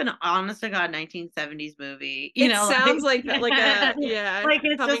from like an honest to god 1970s movie, It sounds like that, like a like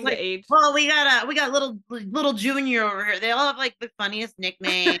it's just coming to like, age. well, we got little Junior over here. They all have like the funniest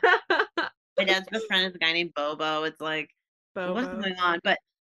nickname. My dad's best friend is a guy named Bobo. It's like, what's Bobo. going on? But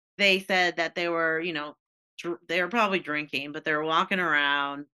they said that they were, they were probably drinking, but they were walking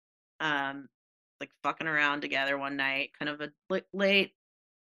around, um, like fucking around together one night, kind of a late,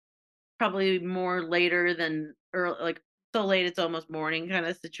 probably more later than early, like so late it's almost morning kind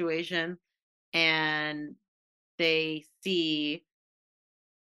of situation. And they see,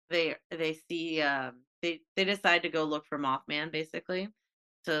 they decide to go look for Mothman basically.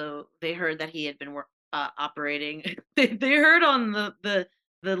 So they heard that he had been operating. They heard on the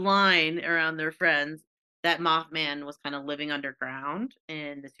line around their friends that Mothman was kind of living underground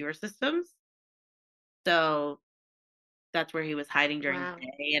in the sewer systems. So that's where he was hiding during Wow. the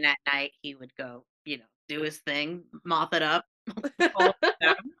day, and at night he would go, do his thing, moth it up. All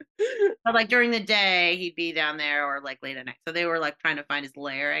that. But like during the day, he'd be down there, or like late at night. So they were like trying to find his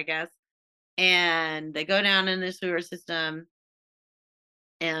lair, I guess. And they go down in the sewer system,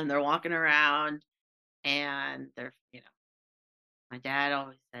 and they're walking around, and they're, my dad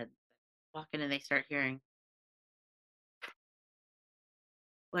always said, walking, and they start hearing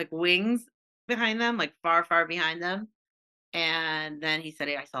like wings behind them, like far, far behind them. And then he said,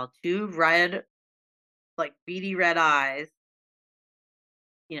 I saw two red, like beady red eyes,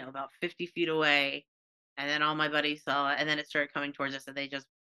 about 50 feet away. And then all my buddies saw it, and then it started coming towards us, and they just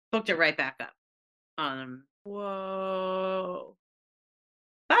booked it right back up. Whoa.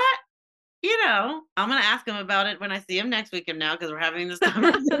 But I'm gonna ask him about it when I see him next weekend now, because we're having this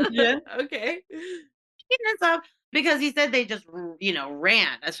conversation. Okay. This up because he said they just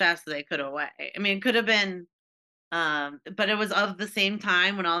ran as fast as they could away. I mean, it could have been, but it was of the same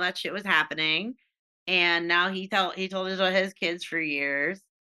time when all that shit was happening. And now he told us about his kids for years,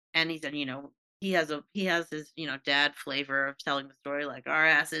 and he said, he has his dad flavor of telling the story, like our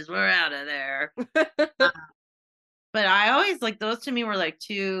asses were out of there. But I always like those, to me were like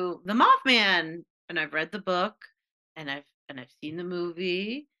two, the Mothman, and I've read the book, and I've seen the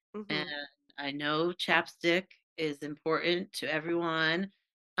movie, and Mhm. I know chapstick is important to everyone.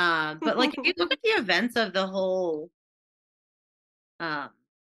 But like if you look at the events of the whole, um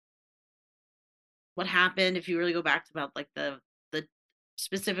what happened, if you really go back to about like the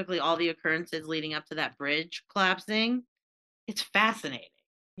specifically all the occurrences leading up to that bridge collapsing, it's fascinating.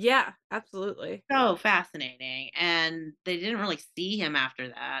 Yeah, absolutely. So fascinating. And they didn't really see him after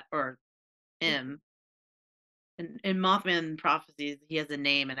that, or Mhm. him. In Mothman prophecies, he has a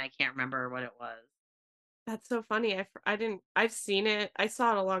name, and I can't remember what it was. That's so funny. I didn't I've seen it. I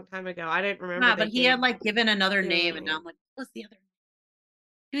saw it a long time ago. I didn't remember Yeah, they but he had gave like given another the other name, and now name. I'm like, what's the other?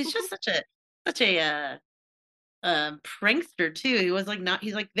 He was just such a prankster too. He was like not.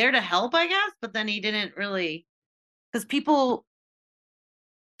 He's like there to help, I guess, but then he didn't really. because people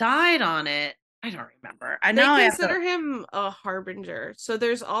died on it. I don't remember. I They know I have to. consider him a harbinger. So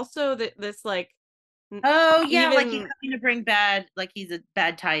there's also this like Oh yeah, like he's even coming to bring bad, like he's a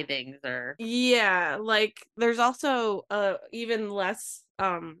bad tidings or yeah, like there's also a even less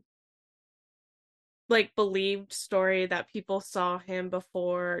like believed story that people saw him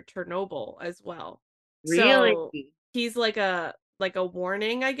before Chernobyl as well. really So he's like a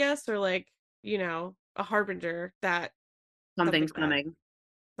warning, I guess, or like, you know, a harbinger that something's something bad, coming.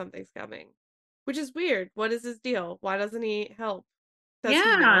 something's coming. Which is weird. What is his deal? Why doesn't he help? Does he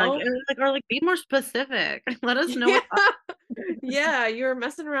Yeah, know? or like be more specific. Let us know Yeah. what's up. Yeah, you were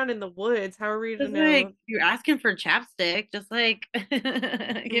messing around in the woods. How are we to Just like know? you're asking for chapstick, just like give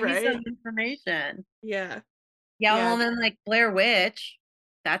me some Right? information. Yeah. Yeah, well, Yeah. and then like Blair Witch,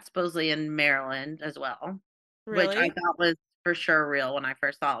 that's supposedly in Maryland as well, which I Really? thought was for sure real when I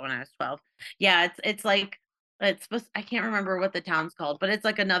first saw it when I was 12. Yeah, it's like it's supposed I can't remember what the town's called, but it's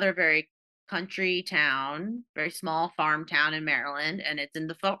like another very country town, very small farm town in Maryland, and it's in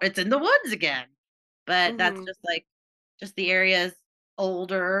the woods again. But that's Mm-hmm. just the area's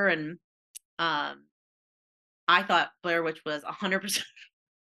older and um I thought Blair Witch was 100%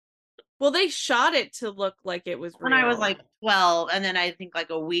 Well, they shot it to look like it was when I was real. like 12, and then I think like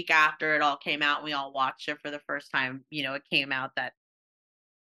a week after it all came out, we all watched it for the first time. It came out that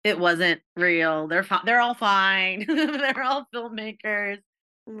it wasn't real. They're fine. They're all fine. They're all filmmakers, but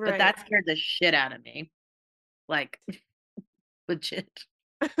Right. that scared the shit out of me. Like legit.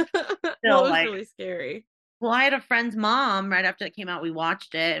 Well, Still it was like, really scary. well, I had a friend's mom right after it came out. We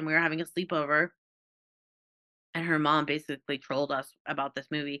watched it, and we were having a sleepover. And her mom basically trolled us about this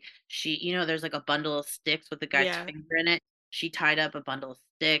movie. There's like a bundle of sticks with the guy's Yeah. finger in it. She tied up a bundle of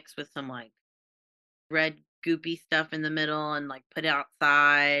sticks with some like red goopy stuff in the middle and like put it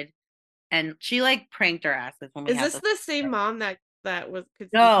outside. And she like pranked our asses when we Is had this this. the same mom that was could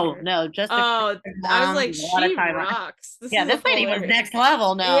see No, spirit? no, just a Oh, I was mom like, with a lot of she time on. rocks. This Yeah, is this lady was hilarious. next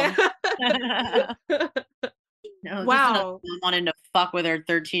level. Yeah. No, no, just another Wow. mom wanting to fuck with her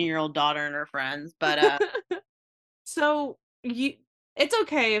 13-year-old daughter and her friends. But So you, it's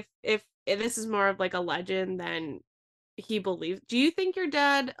okay if this is more of like a legend than he believes. Do you think your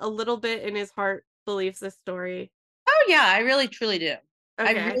dad a little bit in his heart believes this story? oh yeah, I really truly do.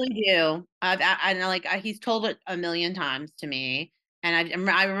 I Okay. really do. He's told it a million times to me, and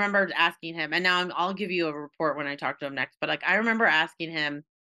I remember asking him, and now I'll give you a report when I talk to him next. But like I remember asking him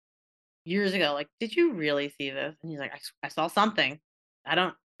years ago, like, did you really see this? And he's like, I saw something. I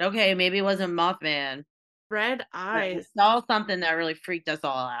don't. Okay, maybe it wasn't Mothman, Red but we eyes. saw something that really freaked us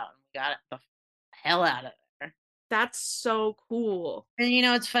all out, and we got the hell out of there. That's so cool. And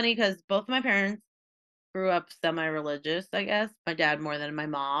it's funny because both my parents grew up semi-religious, I guess. My dad more than my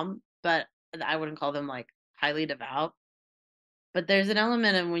mom, but I wouldn't call them like highly devout. But there's an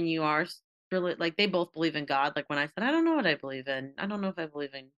element of when you are really like they both believe in God. Like when I said, I don't know what I believe in. I don't know if I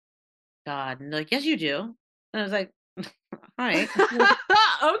believe in God. And they're like, yes, you do. And I was like, all right.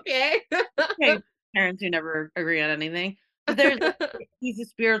 Okay. Okay, parents who never agree on anything. But he's a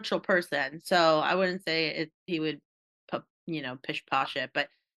spiritual person. So I wouldn't say he would pish posh it, but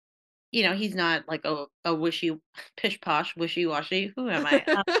he's not like a wishy pish posh, wishy washy. Who am I?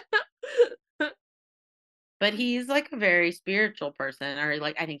 But he's like a very spiritual person, or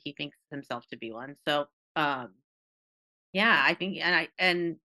like I think he thinks himself to be one. So, yeah, I think,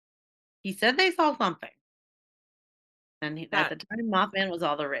 and he said they saw something, and at That the time, Mothman was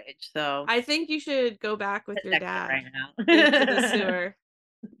all the rage. So, I think you should go back with I your text him dad right into the now. sewer.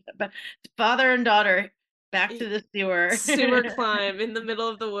 But father and daughter back to E- the sewer. Sewer climb in the middle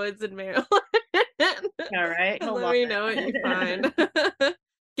of the woods in Maryland. All right, And he'll let love me know what you it. find.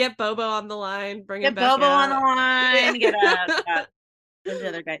 Get Bobo on the line, bring him Get back Bobo on the out. Yeah. line. Got who's the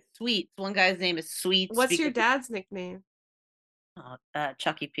other guy? Sweets. One guy's name is Sweets What's your because dad's nickname?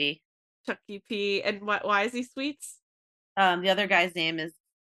 Chucky P. Chucky P. And why is he Sweets? The other guy's name is,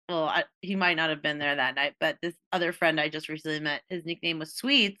 well, he might not have been there that night, but this other friend I just recently met, his nickname was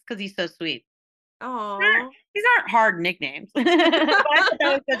Sweets because he's so sweet. Oh. These aren't hard nicknames, but I thought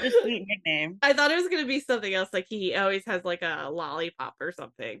that was such a sweet nickname. I thought it was gonna be something else, like he always has like a lollipop or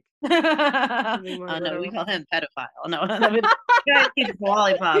something. Something more Oh no, we little. call him pedophile. No, the guy keeps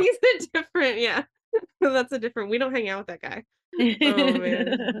lollipop. He's a different, yeah. That's a different. We don't hang out with that guy. Oh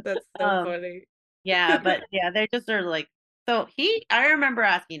man, that's so um, funny. yeah, but yeah, they just are like. So I remember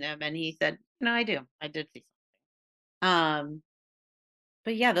asking him, and he said, "No, I did see something."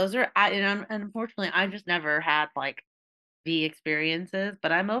 But yeah, those are and unfortunately, I've just never had like the experiences,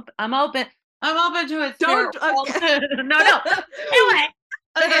 but I'm open to a Don't. spiritual. No, no, anyway.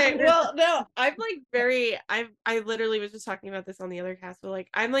 Okay, well, no, I'm like I literally was just talking about this on the other cast, but like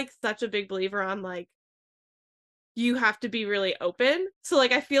I'm like such a big believer on like you have to be really open. So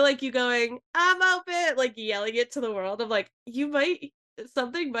like I feel like you going, I'm open, like yelling it to the world. I'm like, you might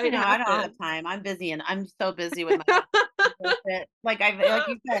something I might know I don't have happen. time. I'm busy and I'm so busy with my own bullshit. Like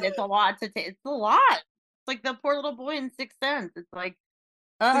you said, it's a lot to take. It's a lot. It's like the poor little boy in Sixth Sense. It's like,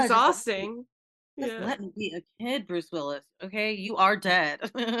 It's just exhausting. just Yeah. let me be a kid, Bruce Willis. Okay, you are dead.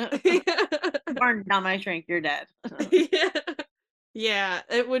 You Yeah. are not my shrink. You're dead. Yeah. Yeah,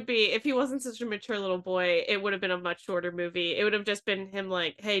 it would be if he wasn't such a mature little boy, it would have been a much shorter movie. It would have just been him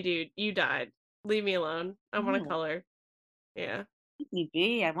like, "Hey dude, you died. Leave me alone. I want to No, color." Yeah. let me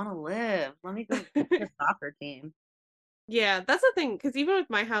be. I want to live. Let me go coach a soccer team. Yeah, that's the thing cuz even with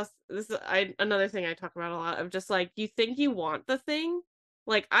my house, this is another thing I talk about a lot of just like you think you want the thing.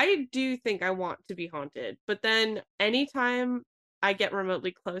 Like I do think I want to be haunted, but then anytime I get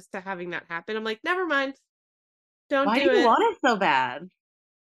remotely close to having that happen, I'm like, "Never mind. Don't Why do do you it." want it so bad?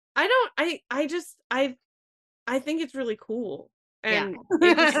 I don't I just I think it's really cool Yeah. and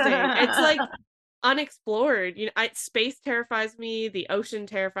interesting. It's like unexplored. Space terrifies me, the ocean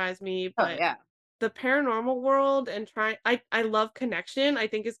terrifies me, Oh but yeah. the paranormal world and I love connection. I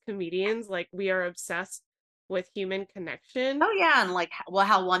think as comedians, like we are obsessed with human connection. Oh yeah, and like well,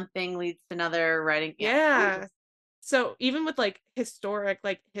 how one thing leads to another. Writing. Yeah. Yeah. So even with like historic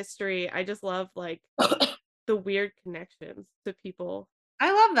like history, I just love like the weird connections to people.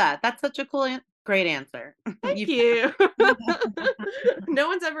 I love that. That's such a great answer. Thank You. you. No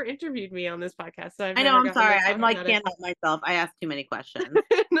one's ever interviewed me on this podcast, so I've I know. never I'm gotten sorry. to I'm talk like about it. can't help myself. I ask too many questions,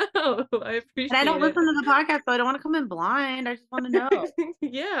 No, I and I don't appreciate listen it. to the podcast, so I don't want to come in blind. I just want to know.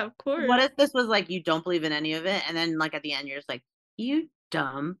 Yeah, of What course. if this was like you don't believe in any of it, and then like at the end you're just like, you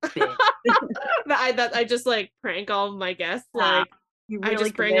dumb bitch. I just like prank all of my guests. Wow, Like you I really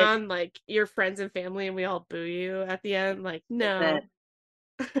just bring commit. on like your friends and family and we all boo you at the end. Like, That no.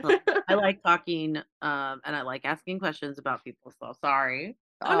 well, I like talking, and I like asking questions about people. So sorry.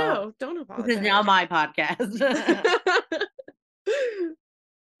 Oh no, don't This is now apologize. my podcast.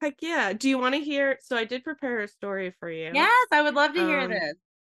 Heck yeah. Do you want to hear? So I did prepare a story for you. Yes, I would love to hear Um, this.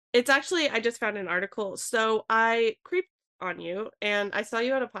 it's actually I just found an article. So I creeped on you and I saw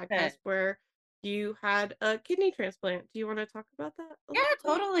you on a Okay. podcast where you had a kidney transplant. Do you want to talk about that a Yeah, little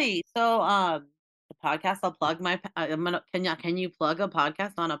bit? totally. So, the podcast, I'll plug I'm gonna, can you plug a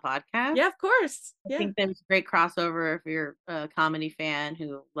podcast on a podcast? Yeah, of course. I Yeah. think there's a great crossover if you're a comedy fan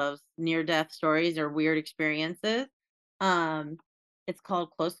who loves near death stories or weird experiences. Um, it's called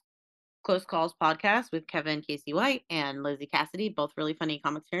Close Calls Podcast with Kevin Casey White and Lizzie Cassidy, both really funny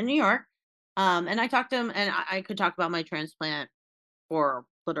comics here in New York. And I talked to him, and I could talk about my transplant for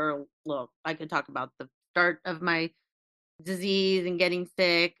literal. Look, I could talk about the start of my disease and getting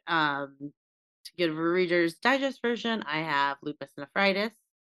sick. To give a Reader's Digest version, I have lupus nephritis,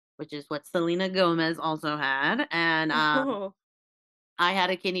 which is what Selena Gomez also had. And Oh. I had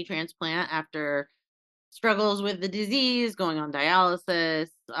a kidney transplant after struggles with the disease, going on dialysis.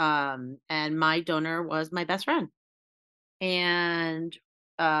 And my donor was my best friend. And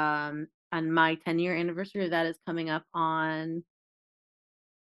my 10-year anniversary of that is coming up on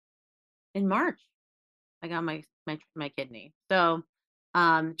in March. I got my kidney. So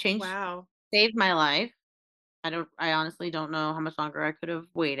changed Wow. saved my life. I honestly don't know how much longer I could have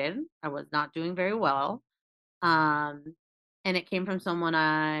waited. I was not doing very well. Um and it came from someone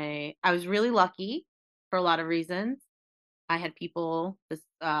I was really lucky for a lot of reasons. I had people this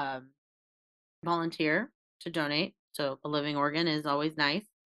volunteer to donate. So a living organ is always nice.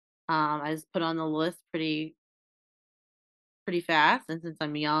 I was put on the list pretty fast, and since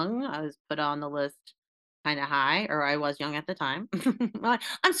I'm young, I was put on the list kind of high, or I was young at the time.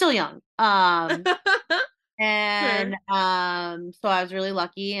 I'm still young. And Sure. so I was really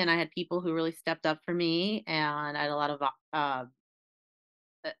lucky, and I had people who really stepped up for me, and I had a lot of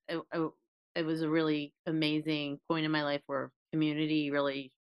it, it was a really amazing point in my life where community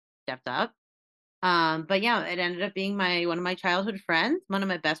really stepped up. But yeah, it ended up being my one of my childhood friends, one of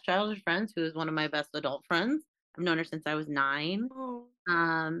my best childhood friends, who is one of my best adult friends. I've known her since I was 9. Oh.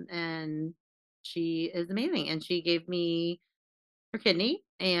 And she is amazing, and she gave me her kidney,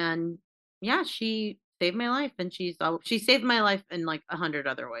 and yeah, she saved my life, and she saved my life in like 100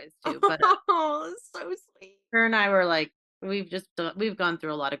 other ways too. But Oh, so sweet. her and I were like, we've gone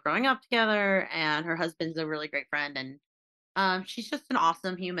through a lot of growing up together, and her husband's a really great friend, and she's just an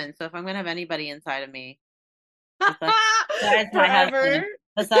awesome human. So if I'm gonna have anybody inside of me besides, besides my Forever. husband,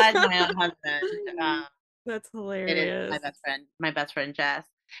 besides my own husband, That's it is hilarious. my best friend Jess.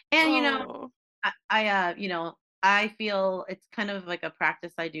 And Oh. I I feel it's kind of like a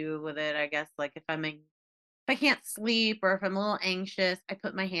practice I do with it, I guess. Like if I can't sleep or if I'm a little anxious, I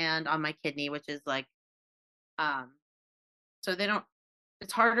put my hand on my kidney, which is like um so they don't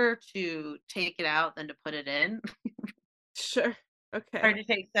it's harder to take it out than to put it in. Sure. Okay. Hard to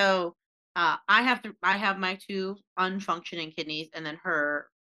take. So I have my two unfunctioning kidneys and then her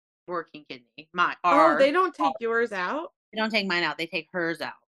working kidney. My Oh, ours. they don't take yours out? They don't take mine out, they take hers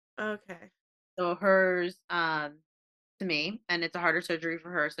out. Okay. So hers to me, and it's a harder surgery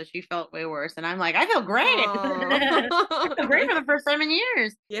for her. So she felt way worse. And I'm like, I feel great. I Oh. feel great Yeah. for the first time in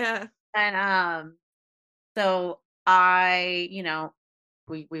years. Yeah. And so I,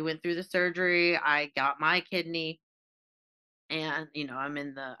 we went through the surgery. I got my kidney and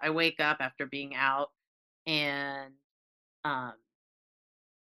I wake up after being out and um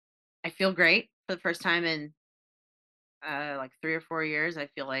I feel great for the first time in like 3 or 4 years. I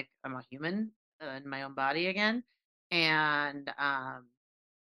feel like I'm a human in my own body again. And I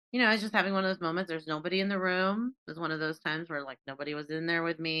was just having one of those moments. There's nobody in the room. It was one of those times where like nobody was in there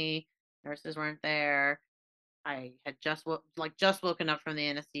with me. Nurses weren't there. I had just woken up from the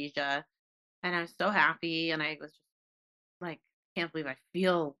anesthesia, and I was so happy. And I was just like, can't believe I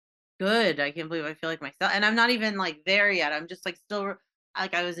feel good. I can't believe I feel like myself. And I'm not even like there yet. I'm just like still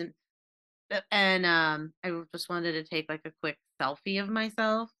like I was in and just wanted to take like a quick selfie of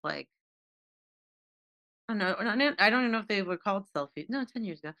myself. Like I don't even know if they were called selfies. No, 10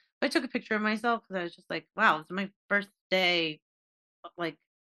 years ago. But I took a picture of myself because I was just like, wow, it's my first day like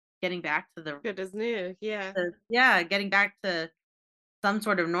getting back to Good as new. Yeah. yeah, getting back to some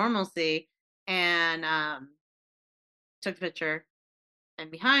sort of normalcy. And took the picture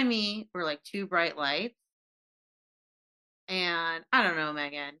and behind me were like two bright lights. And I don't know,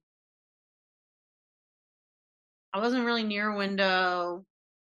 Megan. I wasn't really near a window.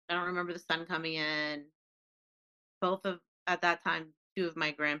 I don't remember the sun coming in. Both of At that time, two of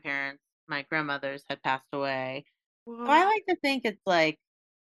my grandparents, my grandmothers had passed away. So I Well, like to think it's like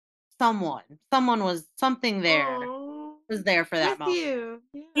someone was something there oh, was there for that with moment. you.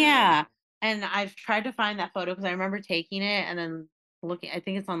 Yeah. Yeah. And I've tried to find that photo because I remember taking it and then looking. I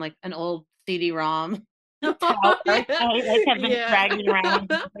think it's on like an old CD-ROM Oh, tower. yeah. I have been Yeah. dragging around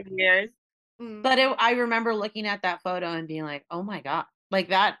for years. Mm. But I remember looking at that photo and being like, "Oh my god!" Like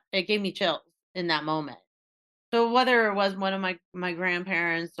that, it gave me chills in that moment. So whether it was one of my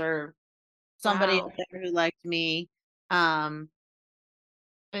grandparents or somebody out Wow. there who liked me, um,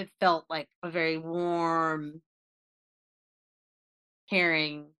 it felt like a very warm,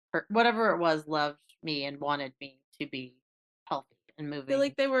 caring, whatever it was, loved me and wanted me to be healthy and Feel moving.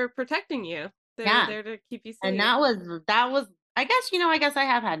 like they were protecting you. They were Yeah, there to keep you and safe. that was. I guess I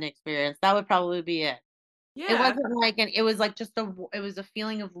have had an experience. That would probably be it. It Yeah. wasn't like an. It was like it was a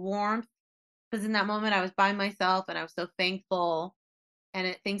feeling of warmth because in that moment I was by myself and I was so thankful,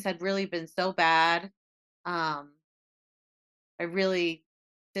 and things had really been so bad. Um, I really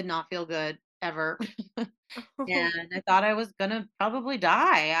did not feel good ever. Oh, And I thought I was gonna probably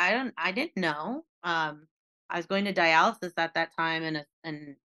die. I didn't know. I was going to dialysis at that time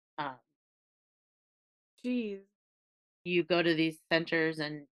and uh, jeez. you go to these centers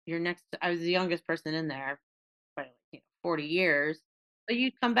and I was the youngest person in there by like, 40 years. But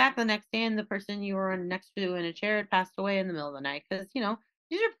you come back the next day and the person you were next to in a chair had passed away in the middle of the night because, these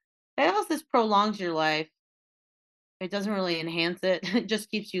are dialysis prolongs your life. It doesn't really enhance it. It just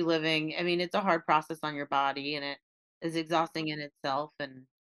keeps you living. I mean, it's a hard process on your body and it is exhausting in itself.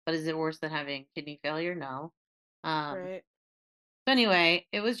 But is it worse than having kidney failure? No. Um, Right. so anyway,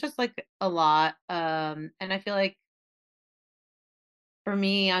 it was just like a lot. And I feel like for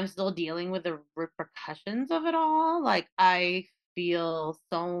me, I'm still dealing with the repercussions of it all. Like I feel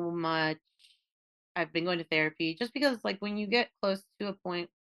so much. I've been going to therapy just because like when you get close to a point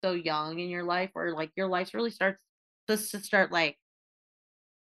so young in your life where like your life really starts just to start like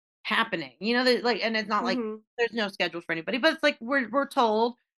happening. That like and it's not like Mhm. there's no schedule for anybody, but it's like we're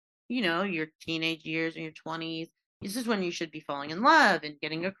told, your teenage years and your 20s, this is when you should be falling in love and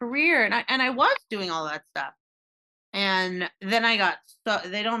getting a career. And I was doing all that stuff. And then I got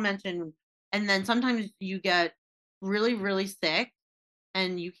they don't mention and then sometimes you get really, really sick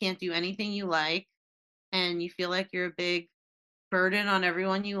and you can't do anything you like and you feel like you're a big burden on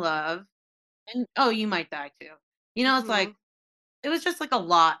everyone you love. And oh, you might die too. It's like Mhm. it was just like a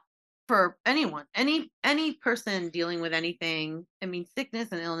lot for anyone, any person dealing with anything. I mean,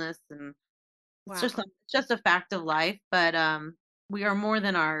 sickness and illness, and Wow. it's just a fact of life. But we are more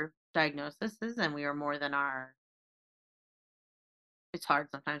than our diagnoses, and we are more than our. It's hard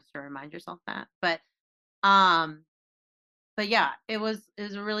sometimes to remind yourself that, um, but yeah, it was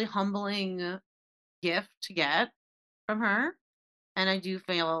a really humbling gift to get from her. And I do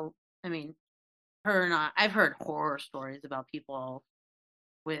feel, I mean, her and I've heard horror stories about people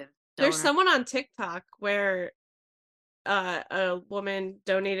with There's donor. someone on TikTok where a woman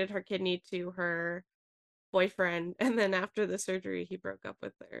donated her kidney to her boyfriend, and then after the surgery, he broke up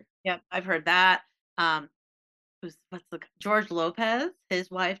with her. Yep, I've heard that. Um, what's the George Lopez? His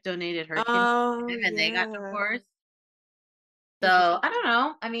wife donated her kidney to Oh, him, and they got yeah. divorced. So Interesting. I don't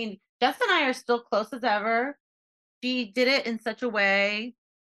know. I mean, Jess and I are still close as ever. She did it in such a way.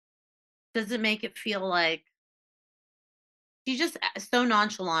 Doesn't make it feel like she's just so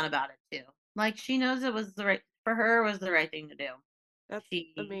nonchalant about it too. Like she knows it was the right for her was the right thing to do. That's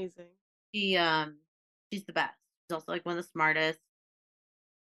She amazing. she she's the best. She's also like one of the smartest,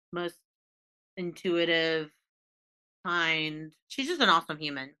 most intuitive, kind. She's just an awesome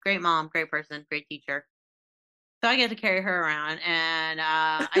human. Great mom, great person, great teacher. So I get to carry her around, and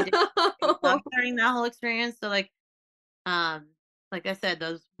I did love during that whole experience. So um, like I said,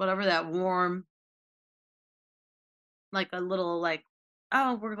 those whatever that warm, like a little like,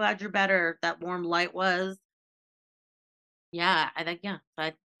 oh, we're glad you're better. That warm light was. Yeah, I think yeah.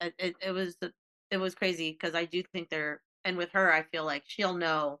 It was crazy because I do think they're and with her, I feel like she'll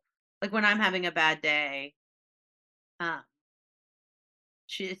know. Like when I'm having a bad day, um,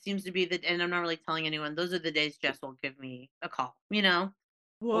 she it seems to be that, and I'm not really telling anyone. Those are the days Jess will give me a call,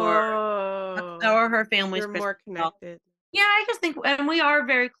 or Whoa. or her family's You're more Christmas call. connected. Yeah, I just think, and we are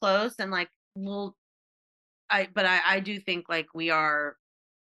very close, and like we'll. But I do think like we are.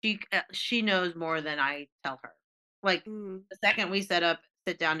 She knows more than I tell her. Like Mm, the second we sit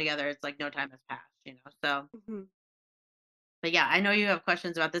down together, it's like no time has passed. So, mhm. but yeah, I know you have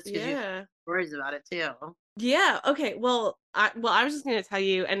questions about this because you have Yeah. stories about it too. Yeah, okay. Well, I was just gonna tell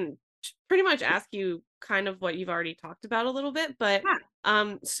you and pretty much ask you kind of what you've already talked about a little bit, but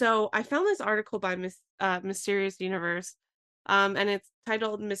Yeah. so I found this article by Mysterious Universe, and it's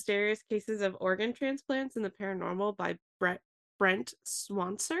titled "Mysterious Cases of Organ Transplants in the Paranormal" by Brent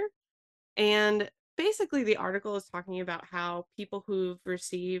Swancer. And basically, the article is talking about how people who've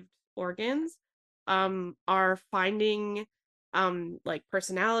received organs are finding like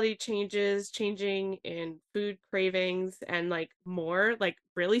personality changes, changing in food cravings, and like more like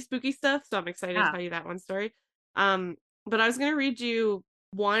really spooky stuff. So I'm excited to Yeah. tell you that one story. Um, but I was gonna read you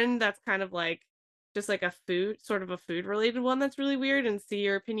one that's kind of like just like a food, sort of a food related one that's really weird and see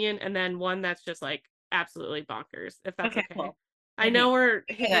your opinion, and then one that's just like absolutely bonkers, if that's Okay. okay. Cool. I Hit me. know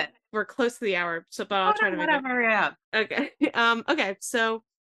Good. we're close to the hour, so but I'll Oh try no, to make it. whatever. Yeah. Okay. Okay. So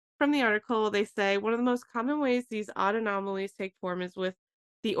from the article, they say one of the most common ways these odd anomalies take form is with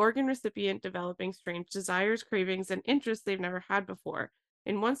the organ recipient developing strange desires, cravings, and interests they've never had before.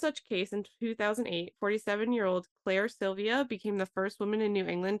 In one such case in 2008, 47-year-old Claire Sylvia became the first woman in New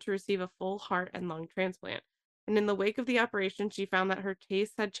England to receive a full heart and lung transplant. And in the wake of the operation, she found that her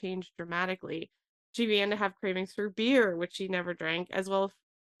taste had changed dramatically. She began to have cravings for beer, which she never drank, as well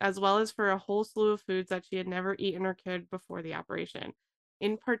as for a whole slew of foods that she had never eaten or cared before the operation.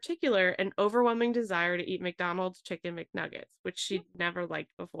 In particular, an overwhelming desire to eat McDonald's chicken McNuggets, which she'd never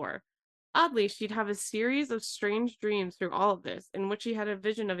liked before. Oddly, she'd have a series of strange dreams through all of this, in which she had a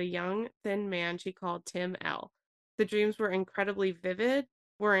vision of a young, thin man she called Tim L. The dreams were were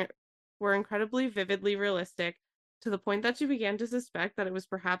incredibly vividly realistic, to the point that she began to suspect that it was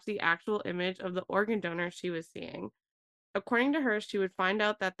perhaps the actual image of the organ donor she was seeing. According to her, she would find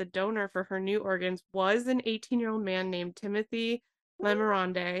out that the donor for her new organs was an 18-year-old man named Timothy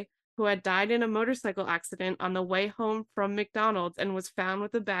Lemerande, who had died in a motorcycle accident on the way home from McDonald's and was found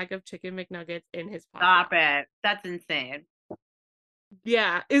with a bag of chicken McNuggets in his pocket. Stop it. That's insane.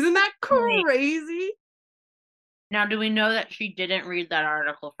 Yeah, isn't that Wait. crazy? Now, do we know that she didn't read that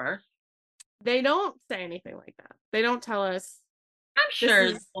article first? They don't say anything like that. They don't tell us I'm this sure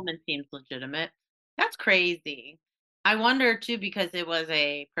the is woman seems legitimate. That's crazy. I wonder too because it was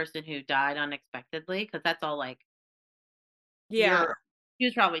a person who died unexpectedly. Because that's all like yeah, you're. She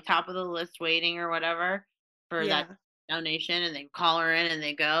was probably top of the list waiting or whatever for that yeah. donation, and they call her in and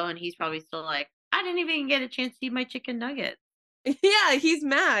they go, and he's probably still like, I didn't even get a chance to eat my chicken nugget. Yeah, he's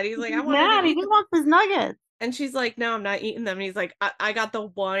mad. He's like, I He's wanted to mad. He eat just wants his nuggets. And she's like, no, I'm not eating them. And he's like, I got the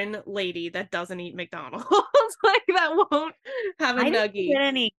one lady that doesn't eat McDonald's, like that won't have a I didn't get nuggie.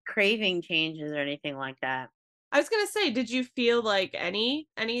 any craving changes or anything like that. I was gonna say, did you feel like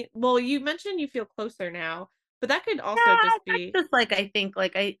well, you mentioned you feel closer now, but that could also Yeah, just that's be just like I think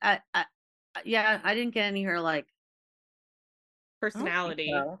like yeah, I didn't get any her like I don't think personality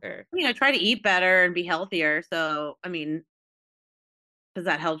so. or I mean, I try to eat better and be healthier, so I mean, because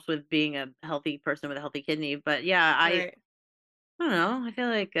that helps with being a healthy person with a healthy kidney. But yeah, right. I don't know. I feel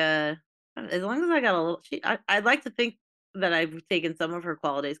like As long as I got a little I'd like to think that I've taken some of her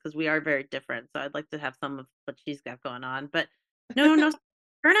qualities because we are very different, so I'd like to have some of what she's got going on, but no,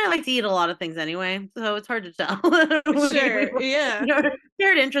 her and I like to eat a lot of things anyway, so it's hard to tell. We Sure, both yeah.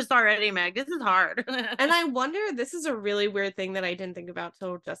 shared interests already, Meg, this is hard. And I wonder, this is a really weird thing that I didn't think about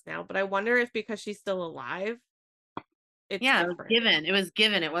till just now, but I wonder if because she's still alive, it's Yeah, different. it was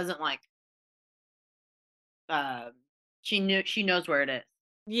given, it wasn't like, um, she knows where it is.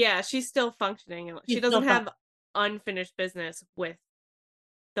 Yeah, she's still functioning and she She's doesn't still fun have unfinished business with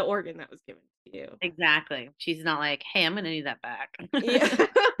the organ that was given to you. exactly. She's not like, "Hey, I'm gonna need that back." Yeah.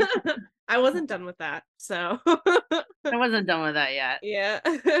 I wasn't done with that. So, I wasn't done with that yet. yeah.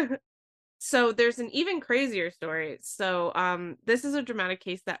 So there's an even crazier story. So this is a dramatic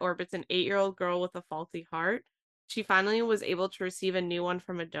case that orbits an 8-year-old girl with a faulty heart. She finally was able to receive a new one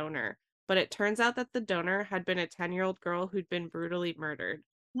from a donor, but it turns out that the donor had been a 10-year-old girl who'd been brutally murdered.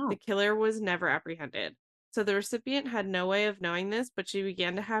 The No. killer was never apprehended. So the recipient had no way of knowing this, but she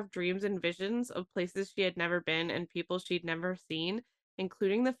began to have dreams and visions of places she had never been and people she'd never seen,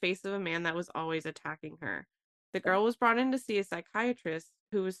 including the face of a man that was always attacking her. The girl was brought in to see a psychiatrist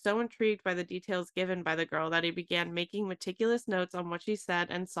who was so intrigued by the details given by the girl that he began making meticulous notes on what she said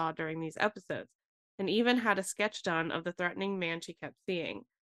and saw during these episodes, and even had a sketch done of the threatening man she kept seeing.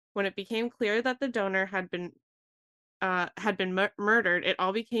 When it became clear that the donor had been murdered, it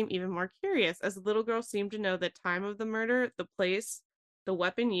all became even more curious, as the little girl seemed to know the time of the murder, the place, the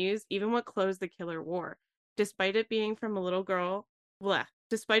weapon used, even what clothes the killer wore. Despite it being from a little girl,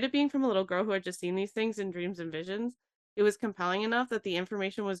 Despite it being from a little girl who had just seen these things in dreams and visions, it was compelling enough that the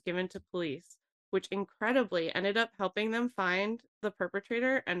information was given to police, which incredibly ended up helping them find the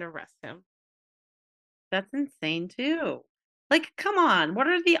perpetrator and arrest him. That's insane too. Like, come on, what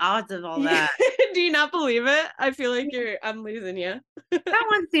are the odds of all that? Do you not believe it? I feel like I'm losing you. That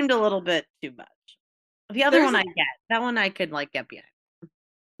one seemed a little bit too much. The other There's one I get. That one I could, like, get behind.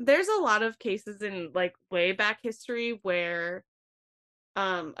 there's a lot of cases in like way back history where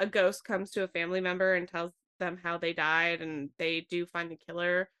a ghost comes to a family member and tells them how they died and they do find the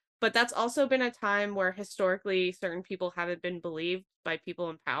killer, but that's also been a time where historically certain people haven't been believed by people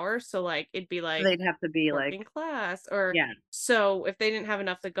in power, so like it'd be So like they'd have to be like working class, or yeah, so if they didn't have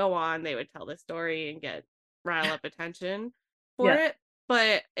enough to go on they would tell the story and get rile up attention for yeah, it.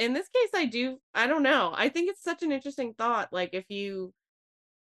 But in this case I don't know, I think it's such an interesting thought, like if you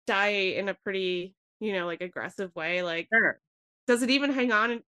die in a pretty, like aggressive way, like sure. does it even hang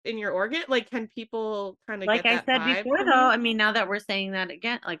on in your organ? Like, can people kind of Like get I that said vibe before, from though, you I mean, now that we're saying that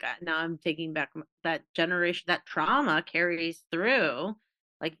again, like, now I'm taking back that generation, that trauma carries through.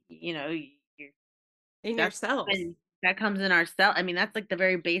 Like, you're in your that's cells? when that comes in our cell. I mean, that's like the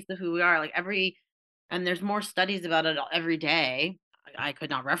very base of who we are. Like and there's more studies about it every day. I could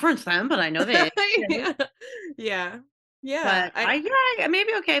not reference them, but I know they exist. Yeah. Yeah. Yeah. But yeah,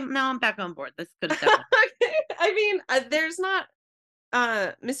 maybe okay. Now I'm back on board. This could have definitely I mean, there's not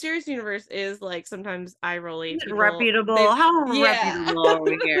Mysterious Universe is like sometimes eye rolly people. reputable. How Yeah. reputable are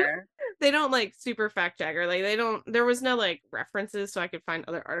we here? They don't like super fact check, or like they don't there was no like references so I could find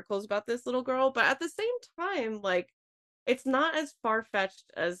other articles about this little girl, but at the same time, like it's not as far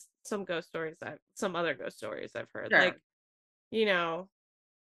fetched as some other ghost stories I've heard. Like, Sure. you know,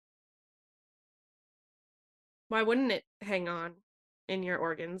 why wouldn't it hang on in your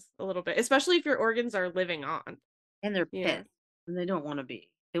organs a little bit? Especially if your organs are living on, And they're you know? pissed, and they don't wanna be.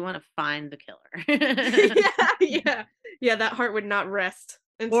 They wanna find the killer. Yeah, yeah. Yeah, that heart would not rest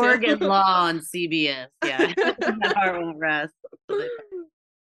until Oregon law on CBS, yeah. That heart won't rest till they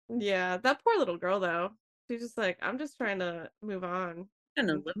Yeah, that poor little girl though. She's just like, I'm just trying to move on. I'm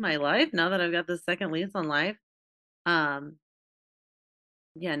gonna live my life now that I've got this second lease on life. Um,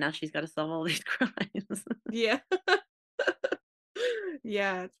 yeah, now she's gotta solve all these crimes. Yeah.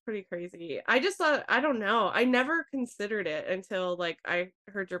 Yeah, it's pretty crazy. I just thought, I don't know. I never considered it until like I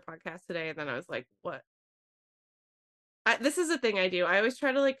heard your podcast today and then I was like, what? This is the thing I do. I always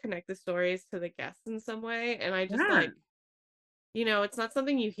try to like connect the stories to the guests in some way, and I just Yeah. like, it's not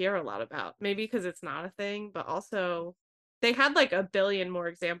something you hear a lot about. Maybe because it's not a thing, but also they had like a billion more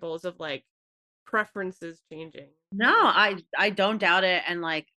examples of like preferences changing. No, I don't doubt it, and,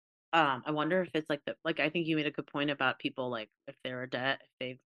 like, I wonder if it's, like, I think you made a good point about people, like, if they're a debt, if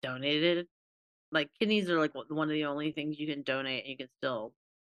they've donated, like, kidneys are, like, one of the only things you can donate and you can still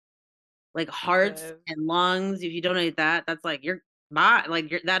like, hearts Live. and lungs, if you donate that, that's like you're bye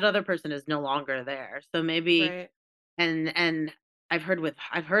like, you're that other person is no longer there. So maybe Right. and I've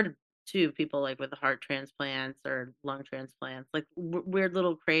heard too people, like, with heart transplants or lung transplants, like, weird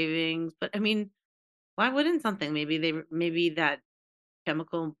little cravings, but, I mean, why wouldn't something maybe that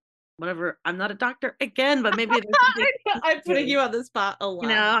chemical whatever. I'm not a doctor again, but maybe there's something. I'm putting you on the spot a You lot.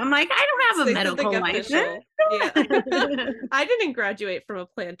 know, I'm like, I don't have a Say medical something license. official. Yeah. I didn't graduate from a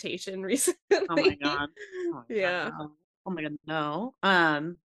plantation recently. Oh my god. Oh my Yeah. god, no. Oh my god, no.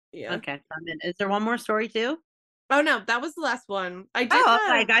 Yeah. Okay, so I'm in. Is there one more story too? Oh no, that was the last one. I did Oh,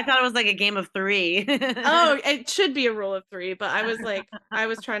 have. I thought it was like a game of 3. Oh, it should be a rule of 3, but I was like, I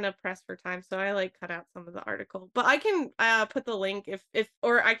was trying to press for time, so I like cut out some of the article. But I can put the link if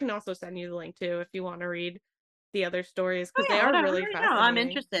or I can also send you the link too if you want to read the other stories because Oh, they yeah, are whatever. really No, fascinating. I'm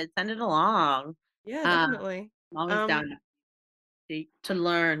interested. Send it along. Yeah, Um, definitely. I'm always down to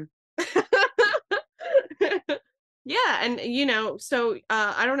learn. Yeah, and so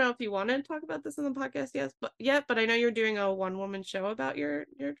I don't know if you want to talk about this in the podcast, but I know you're doing a one-woman show about your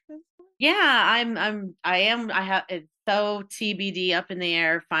transplant. Yeah, I am. I have it's so TBD, up in the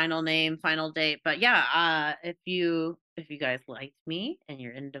air, final name, final date. But yeah, if you guys liked me and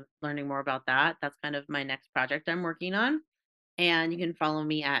you're into learning more about that, that's kind of my next project I'm working on. And you can follow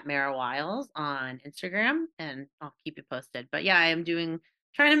me at Mara Wiles on Instagram and I'll keep you posted. But yeah, I am trying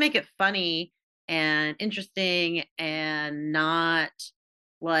to make it funny and interesting and not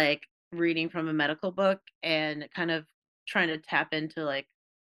like reading from a medical book, and kind of trying to tap into like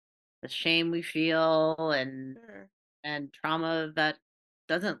the shame we feel Sure. and trauma that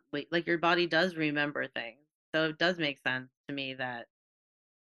doesn't, like, your body does remember things. So it does make sense to me that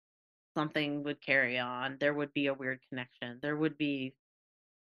something would carry on. There would be a weird connection. There would be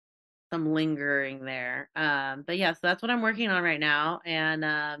some lingering there. But yeah, so that's what I'm working on right now.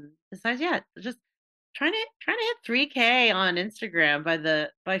 And besides, yeah, just trying to hit 3K on Instagram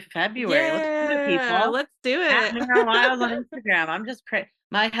by February. Let's do it, Yeah, people. let's do At it. Mara Wiles on Instagram. I'm just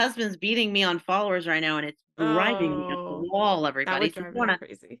my husband's beating me on followers right now, and it's driving me up the Oh, wall. that Everybody, would so if drive you want me to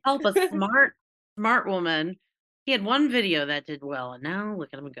crazy. help a smart woman. He had one video that did well, and now look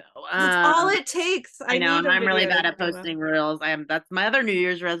at him go. That's all it takes. I I know, need and a I'm really video bad to at do well. posting reels. That's my other New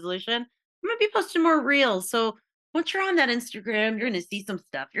Year's resolution. I'm gonna be posting more reels. So once you're on that Instagram, you're gonna see some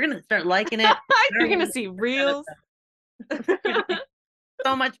stuff. You're gonna start liking it. You're gonna see reels.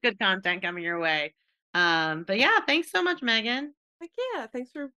 So much good content coming your way. But yeah, thanks so much, Megan. Heck yeah,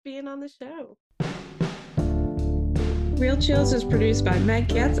 thanks for being on the show. Real Chills is produced by Meg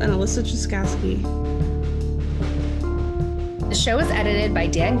Getz and Alyssa Truskowski. The show is edited by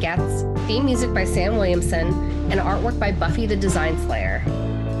Dan Getz, theme music by Sam Williamson, and artwork by Buffy the Design Slayer.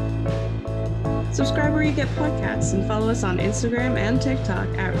 Subscribe where you get podcasts and follow us on Instagram and TikTok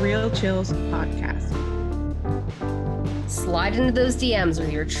at Real Chills Podcast. Slide into those DMs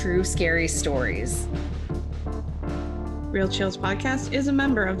with your true scary stories. Real Chills Podcast is a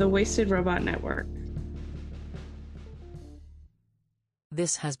member of the Wasted Robot Network.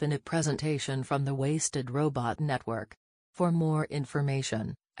 This has been a presentation from the Wasted Robot Network. For more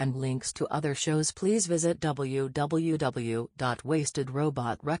information and links to other shows, please visit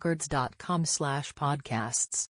www.wastedrobotrecords.com/podcasts.